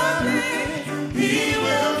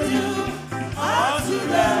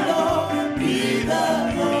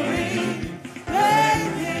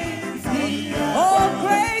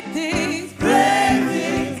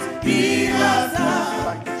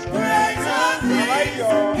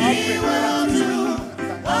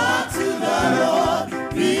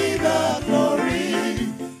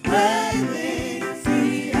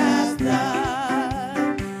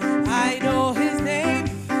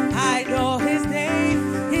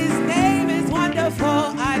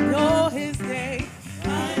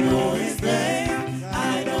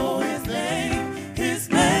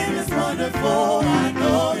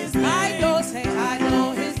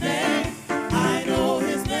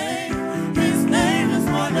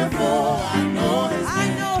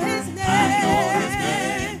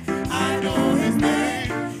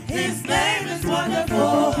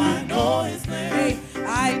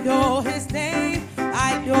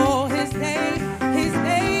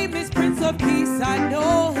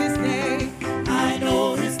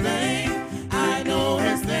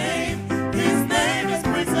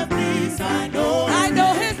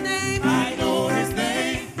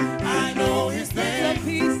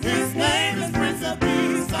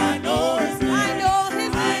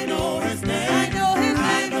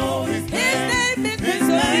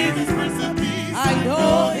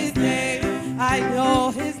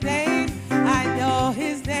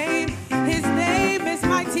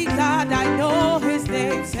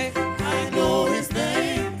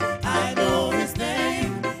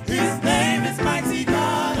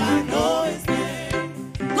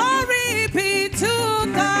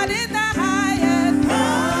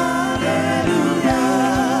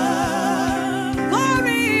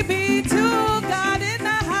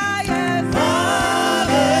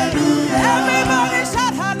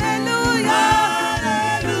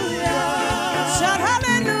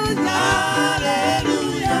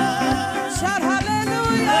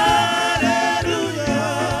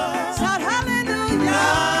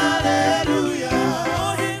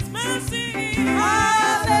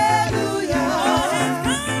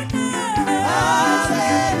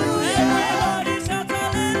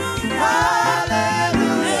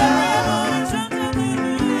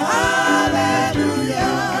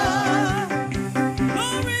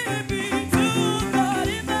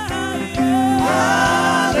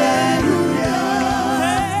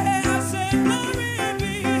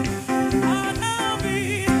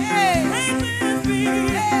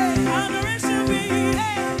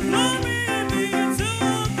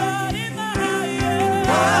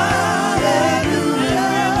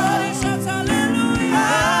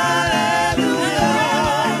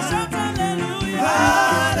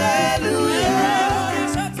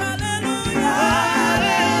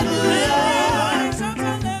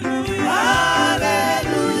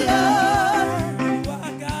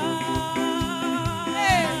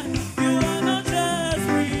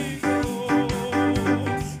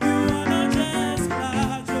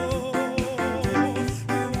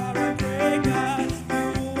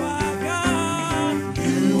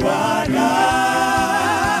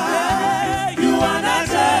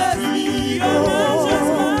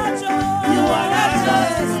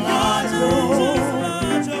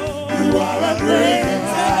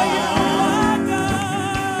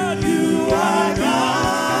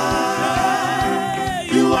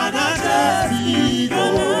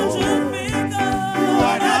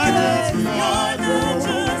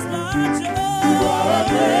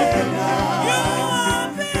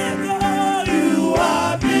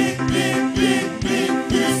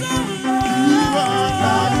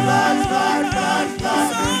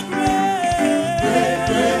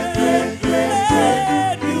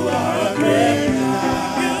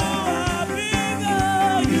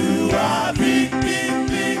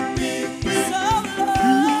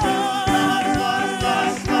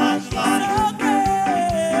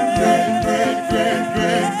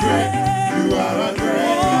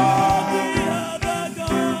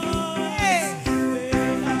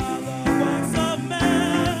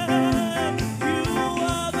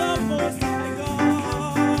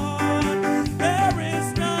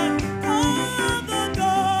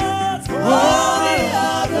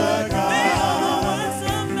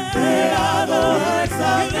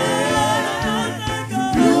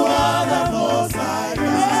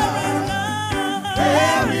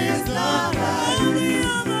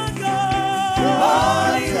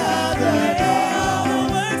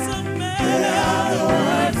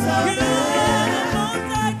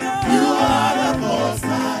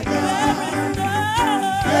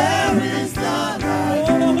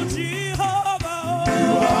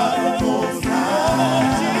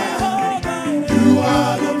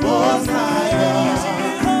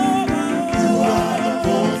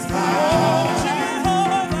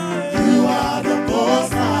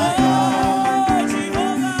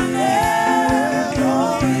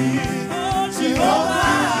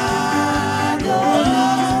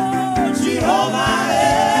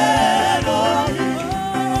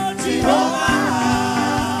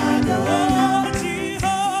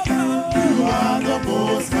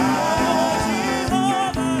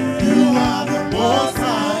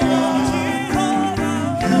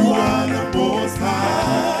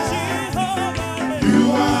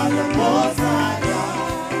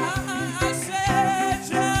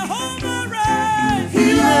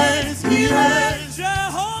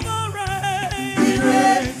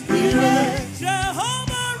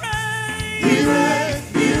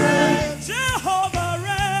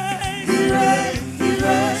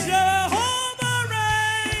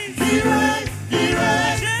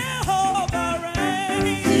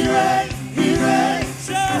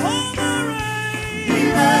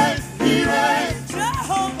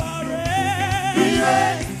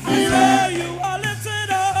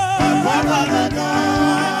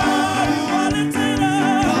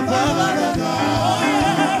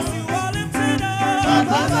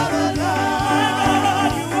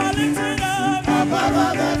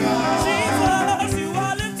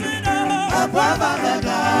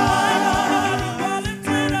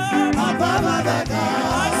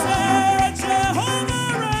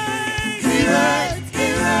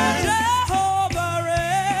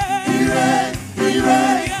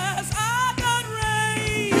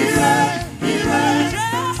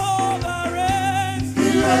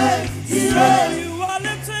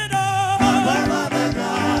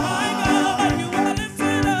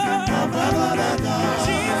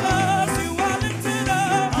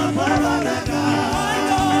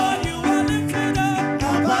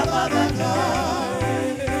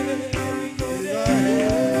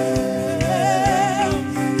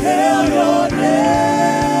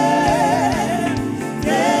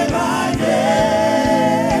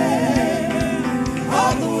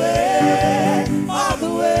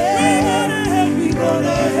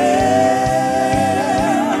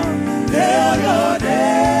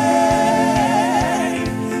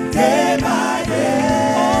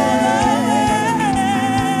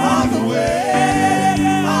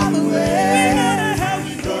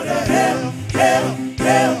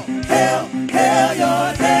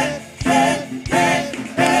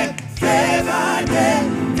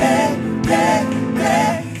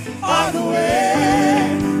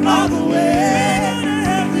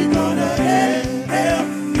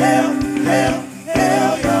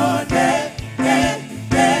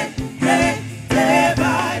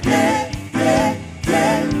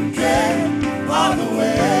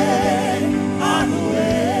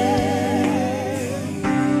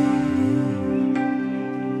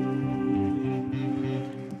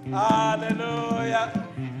Hallelujah.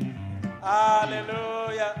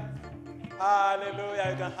 Hallelujah. Hallelujah.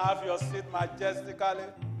 You can have your seat majestically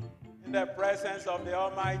in the presence of the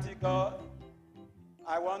Almighty God.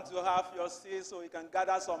 I want to have your seat so we can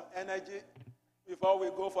gather some energy before we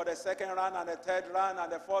go for the second round and the third round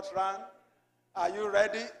and the fourth round. Are you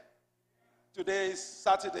ready? Today is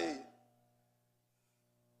Saturday.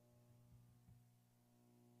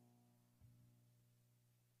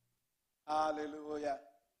 Hallelujah.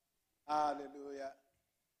 Hallelujah.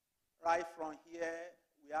 Right from here,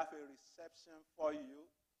 we have a reception for you.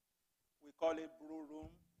 We call it Blue Room.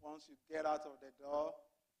 Once you get out of the door,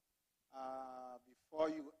 before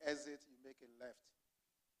you exit, you make a left.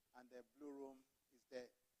 And the Blue Room is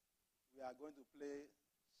there. We are going to play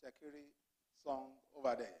Shekiri song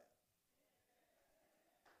over there.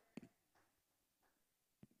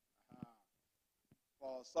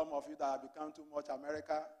 For some of you that have become too much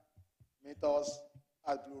America, meet us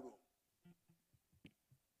at Blue Room.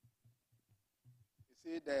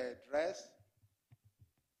 You see the dress,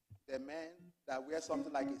 the men that wear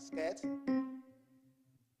something like a skirt.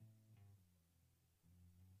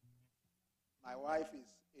 My wife is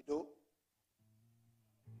Edo.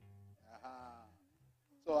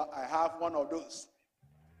 So I have one of those.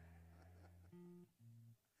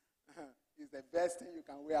 It's the best thing you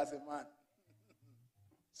can wear as a man.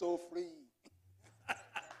 So free.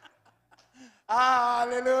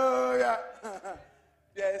 Hallelujah.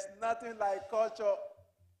 There's nothing like culture.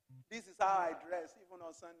 This is how I dress, even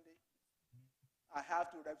on Sunday. I have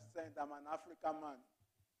to represent I'm an African man.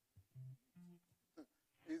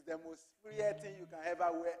 It's the most free thing you can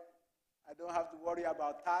ever wear. I don't have to worry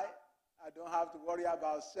about tie. I don't have to worry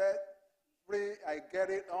about shirt. Free, I get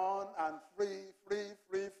it on, and free, free,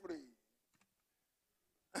 free, free.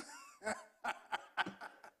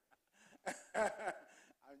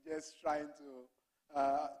 I'm just trying to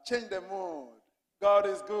change the mood. God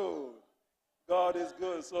is good. God is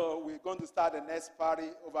good. So we're going to start the next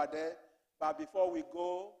party over there. But before we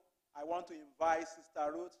go, I want to invite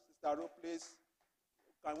Sister Ruth. Sister Ruth, please,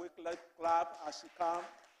 can we clap as she comes?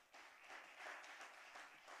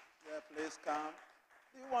 Yeah, please come.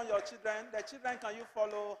 Do you want your children? The children, can you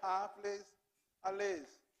follow her, please? At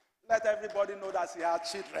least. Let everybody know that she has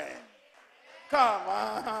children. Come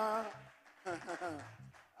on.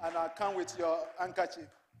 And I'll come with your handkerchief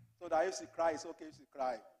so that if she cries, it's okay if she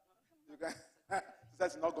cries. You can, she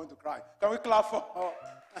says she's not going to cry. Can we clap for her?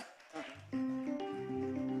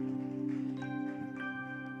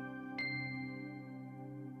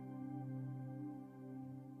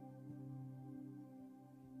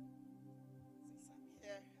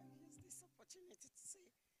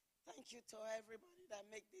 Thank you to everybody that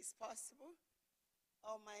make this possible.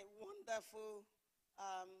 All my wonderful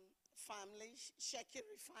family,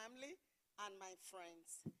 Shekiri family, and my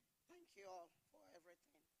friends. Thank you all for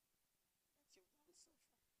everything that you've done so far.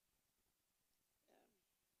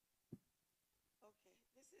 Okay,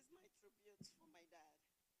 this is my tribute for my dad.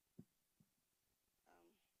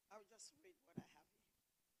 I'll just read what I have here.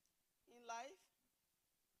 In life,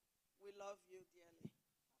 we love you dearly,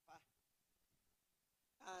 Papa.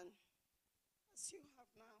 And as you have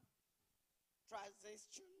now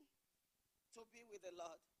transitioned to be with the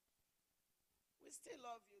Lord, we still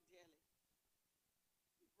love you dearly.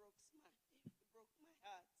 It broke my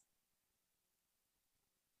heart.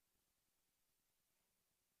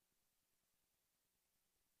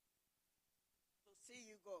 To see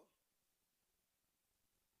you go.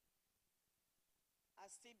 I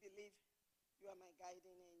still believe you are my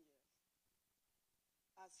guiding angel,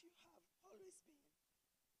 as you have always been.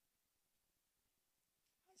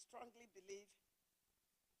 I strongly believe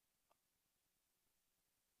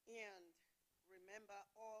and remember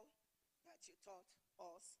all that you taught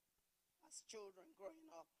us as children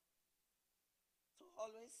growing up, to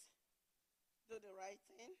always do the right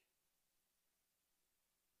thing,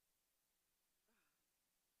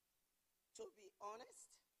 to be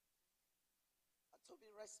honest, to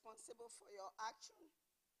be responsible for your action,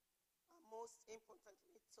 and most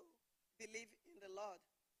importantly, to believe in the Lord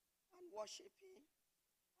and worship Him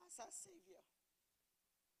as our Savior,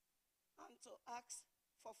 and to ask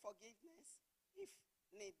for forgiveness if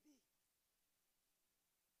need be.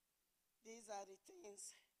 These are the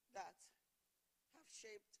things that have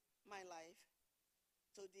shaped my life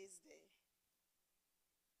to this day.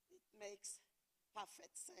 It makes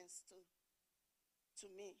perfect sense to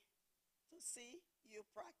me to see you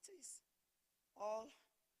practice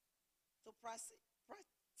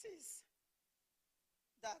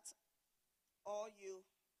that all your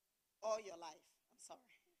life. I'm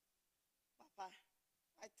sorry. Papa,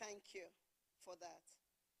 I thank you for that.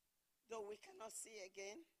 Though we cannot see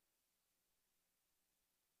again,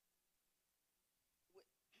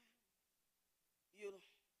 you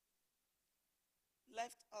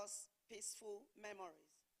left us peaceful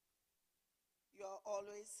memories. You are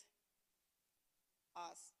always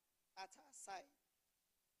at our side.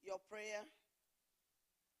 Your prayer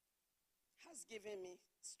has given me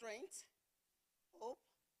strength, hope,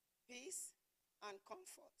 peace, and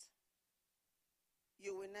comfort.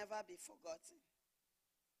 You will never be forgotten.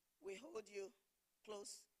 We hold you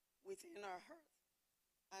close within our heart,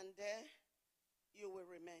 and there you will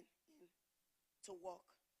remain to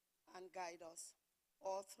walk and guide us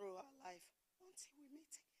all through our life until we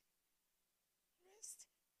meet again. Rest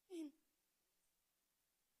in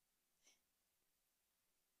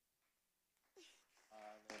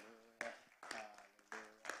Hallelujah. Hallelujah.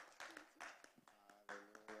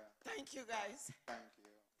 Hallelujah. Thank you, guys. Thank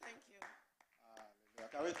you. Thank you. Hallelujah.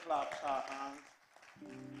 Can we clap our hands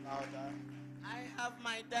louder? I have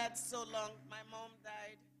my dad so long. My mom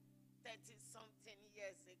died 30-something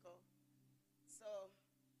years ago. So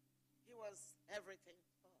he was everything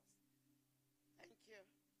for us. Thank you.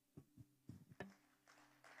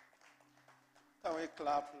 Can we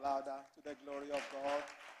clap louder to the glory of God?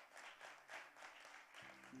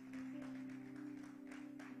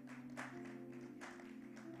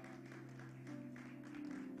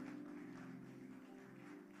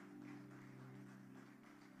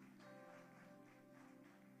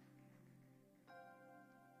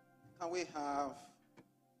 Can we have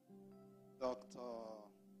Dr.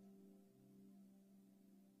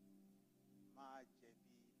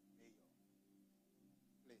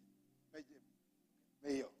 Majebi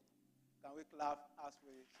Mayo? Can we clap as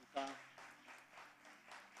we can?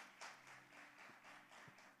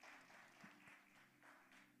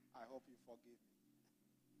 I hope you forgive me.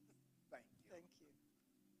 Thank you. Thank you.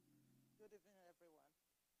 Good evening, everyone.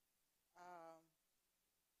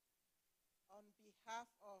 On behalf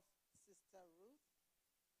of Sister Ruth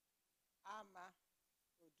Ama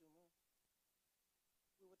Odumu,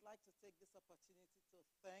 we would like to take this opportunity to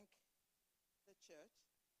thank the church,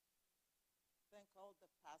 thank all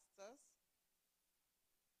the pastors,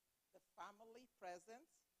 the family present,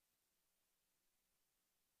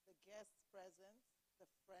 the guests present, the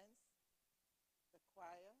friends, the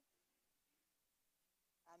choir,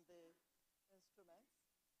 and the instruments,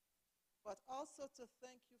 but also to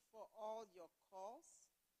thank you for all your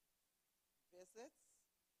calls, visits,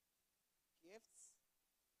 gifts,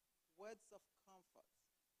 words of comfort.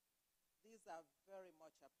 These are very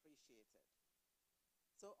much appreciated.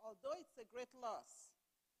 So although it's a great loss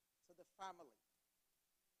to the family,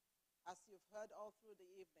 as you've heard all through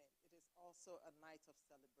the evening, it is also a night of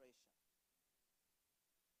celebration.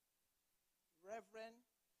 Reverend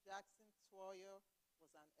Jackson Tuoyo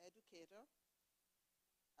was an educator,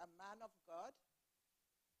 a man of God,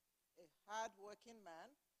 a hard-working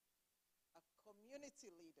man, a community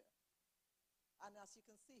leader. And as you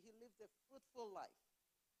can see, he lived a fruitful life,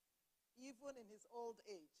 even in his old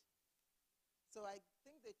age. So I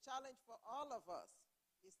think the challenge for all of us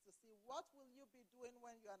is to see what will you be doing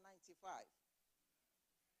when you are 95.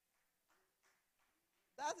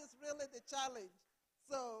 That is really the challenge.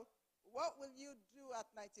 So what will you do at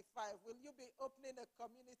 95? Will you be opening a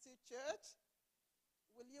community church?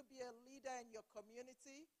 Will you be a leader in your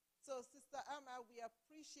community? So Sister Ama, we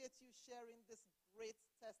appreciate you sharing this great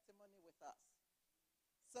testimony with us.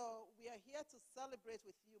 So we are here to celebrate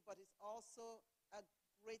with you, but it's also a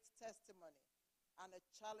great testimony and a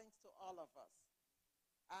challenge to all of us.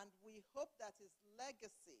 And we hope that his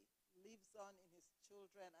legacy lives on in his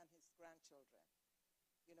children and his grandchildren.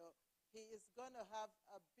 You know, he is going to have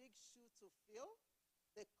a big shoe to fill.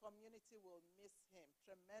 The community will miss him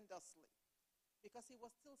tremendously because he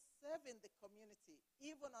was still serving the community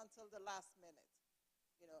even until the last minute.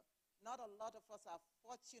 You know, not a lot of us are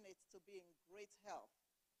fortunate to be in great health,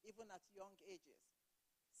 even at young ages.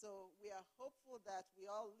 So we are hopeful that we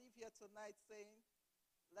all leave here tonight saying,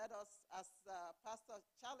 let us, as Pastor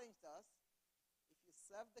challenged us, if you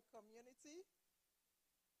serve the community,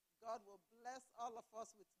 God will bless all of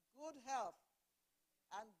us with good health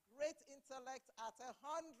and great intellect at 100,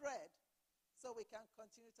 so we can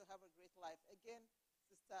continue to have a great life. Again,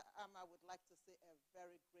 Sister Ama would like to say a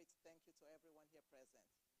very great thank you to everyone here present.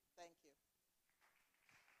 Thank you.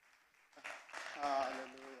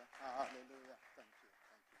 Hallelujah. Hallelujah. Thank you.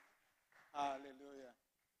 Thank you. Hallelujah.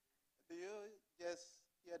 Do you just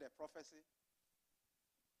hear the prophecy?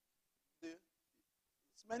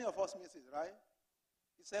 Many of us miss it, right?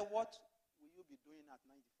 He said, what will you be doing at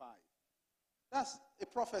 95? That's a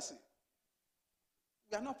prophecy.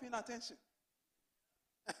 We are not paying attention.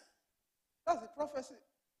 That's a prophecy.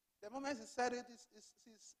 The moment he said it,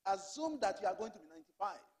 it's assumed that you are going to be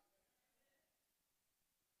 95.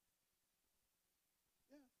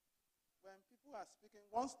 who are speaking,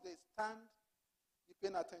 once they stand, be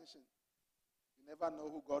paying attention. You never know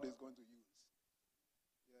who God is going to use.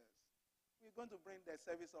 Yes. We're going to bring the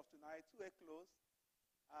service of tonight to a close.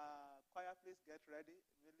 Choir, please get ready.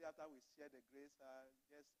 Immediately after we share the grace,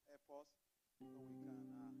 just help us so we can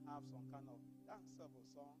have some kind of danceable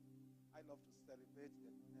song. I love to celebrate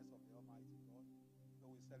the goodness of the Almighty God. So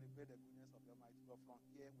we celebrate the goodness of the Almighty God. From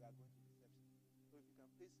here, we are going to reception. So if you can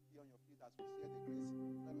please be on your feet as we share the grace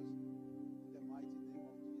fellowship in the mighty name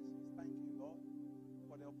of Jesus. Thank you, Lord,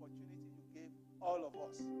 for the opportunity you gave all of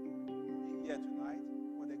us being here tonight,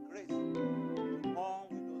 for the grace to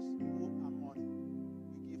mourn with those who are mourning.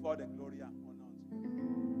 We give all the glory and honor unto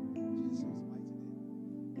you. In Jesus' mighty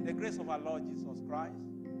name. The grace of our Lord Jesus Christ,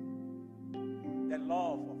 the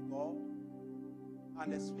love of God,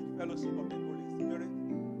 and the sweet fellowship of the Holy Spirit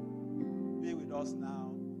be with us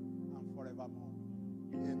now and forevermore.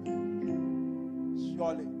 Amen.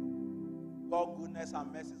 Surely, God's goodness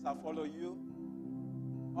and mercy shall follow you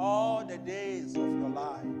all the days of your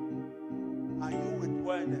life, and you will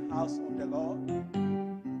dwell in the house of the Lord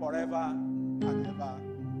forever and ever.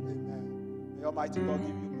 Amen. May Almighty God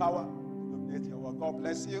give you power to dominate your work. God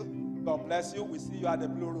bless you. God bless you. We see you at the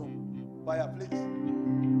Blue Room. Fire, please.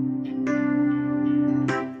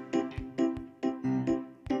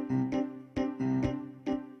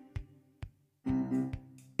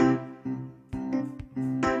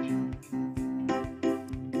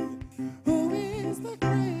 Who is the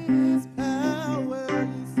greatest power?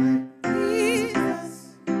 You say, Jesus,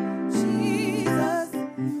 Jesus.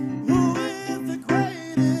 Who is the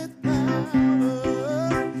greatest power?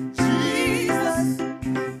 Jesus,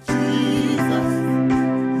 Jesus.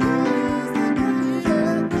 Who is the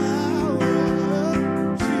greatest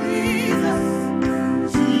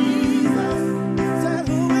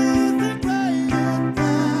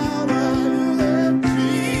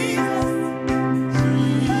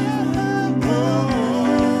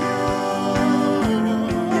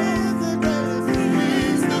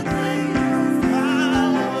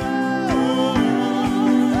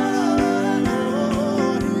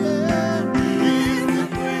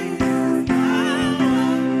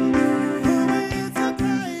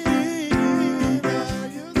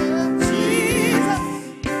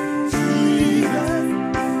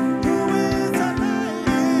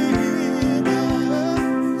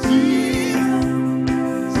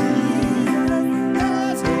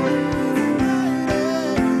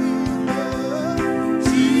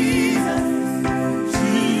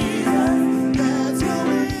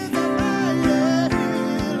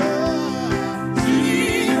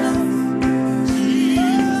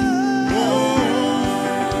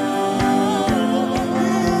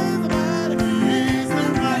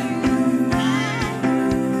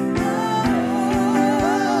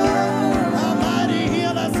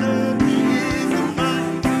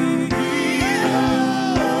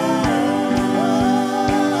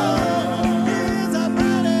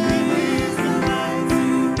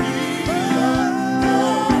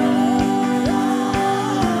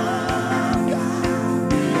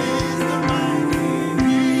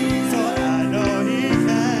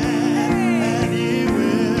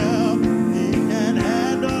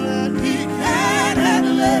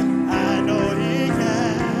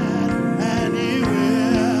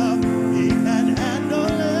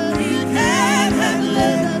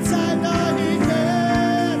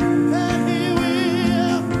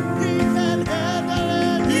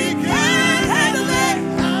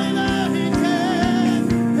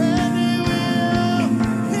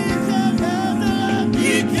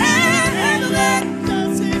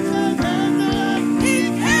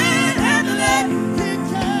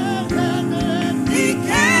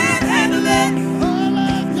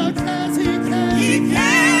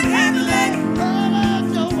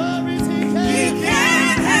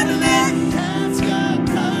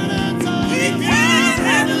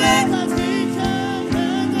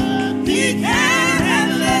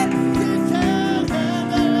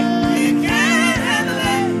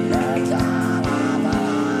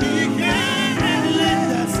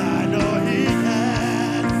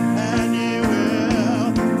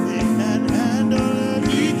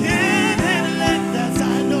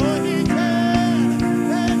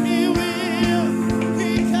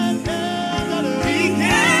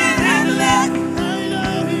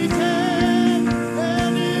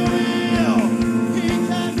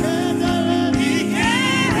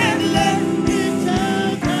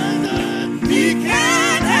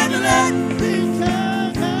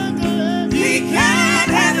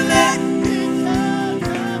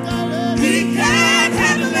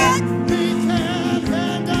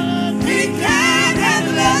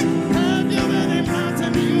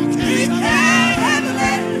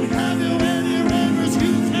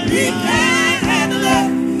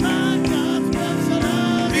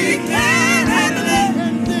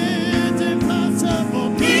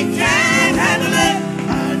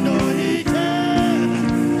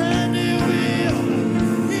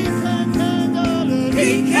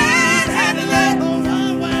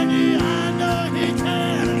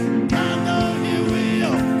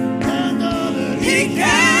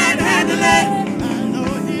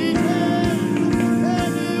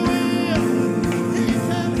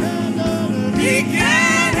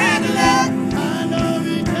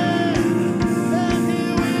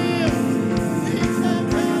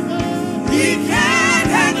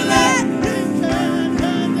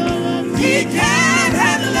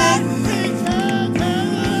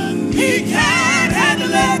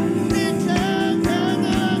handle it.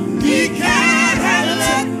 He can handle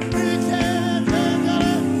it.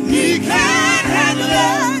 He can handle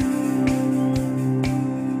it.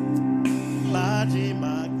 Mighty,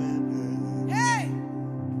 my goodness. Hey.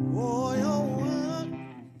 Oh, your word.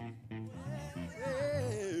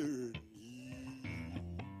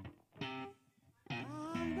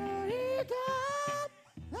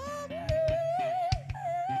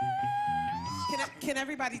 Can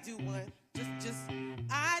everybody do one? Just.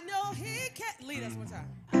 I know he can. Lead us one time.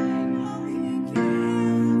 I know he can.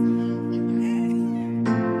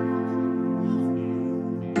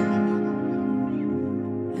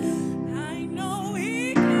 I know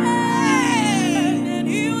he can, and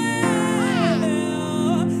he will.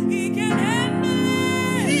 He can handle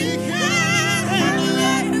it. He can handle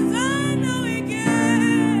it. Yes, I know he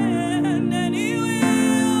can, and he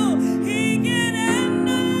will. He can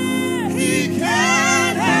handle it. He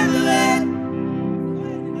can handle it.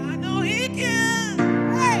 I know he can.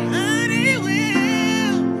 And he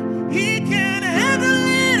will. He can handle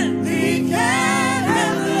it. He can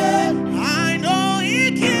handle it. I know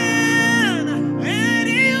he can. And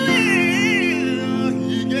he will.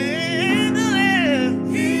 He can handle it.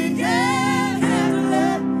 He can handle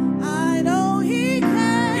it. I know he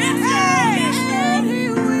can. Yes, and he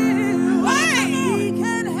will. Hey. He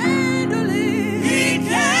can handle it. He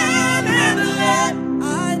can handle it.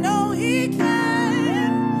 I know he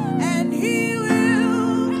can, and he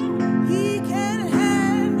will. He can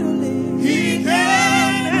handle it. He can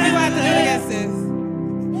You handle have to do it again, it. sis.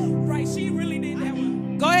 Right, she really did that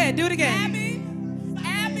one. Go ahead, do it again.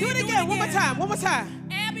 Abby, do it again. One more time. One more time.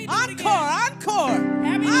 Abby, encore, encore,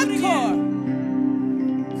 Abby, do it encore. again.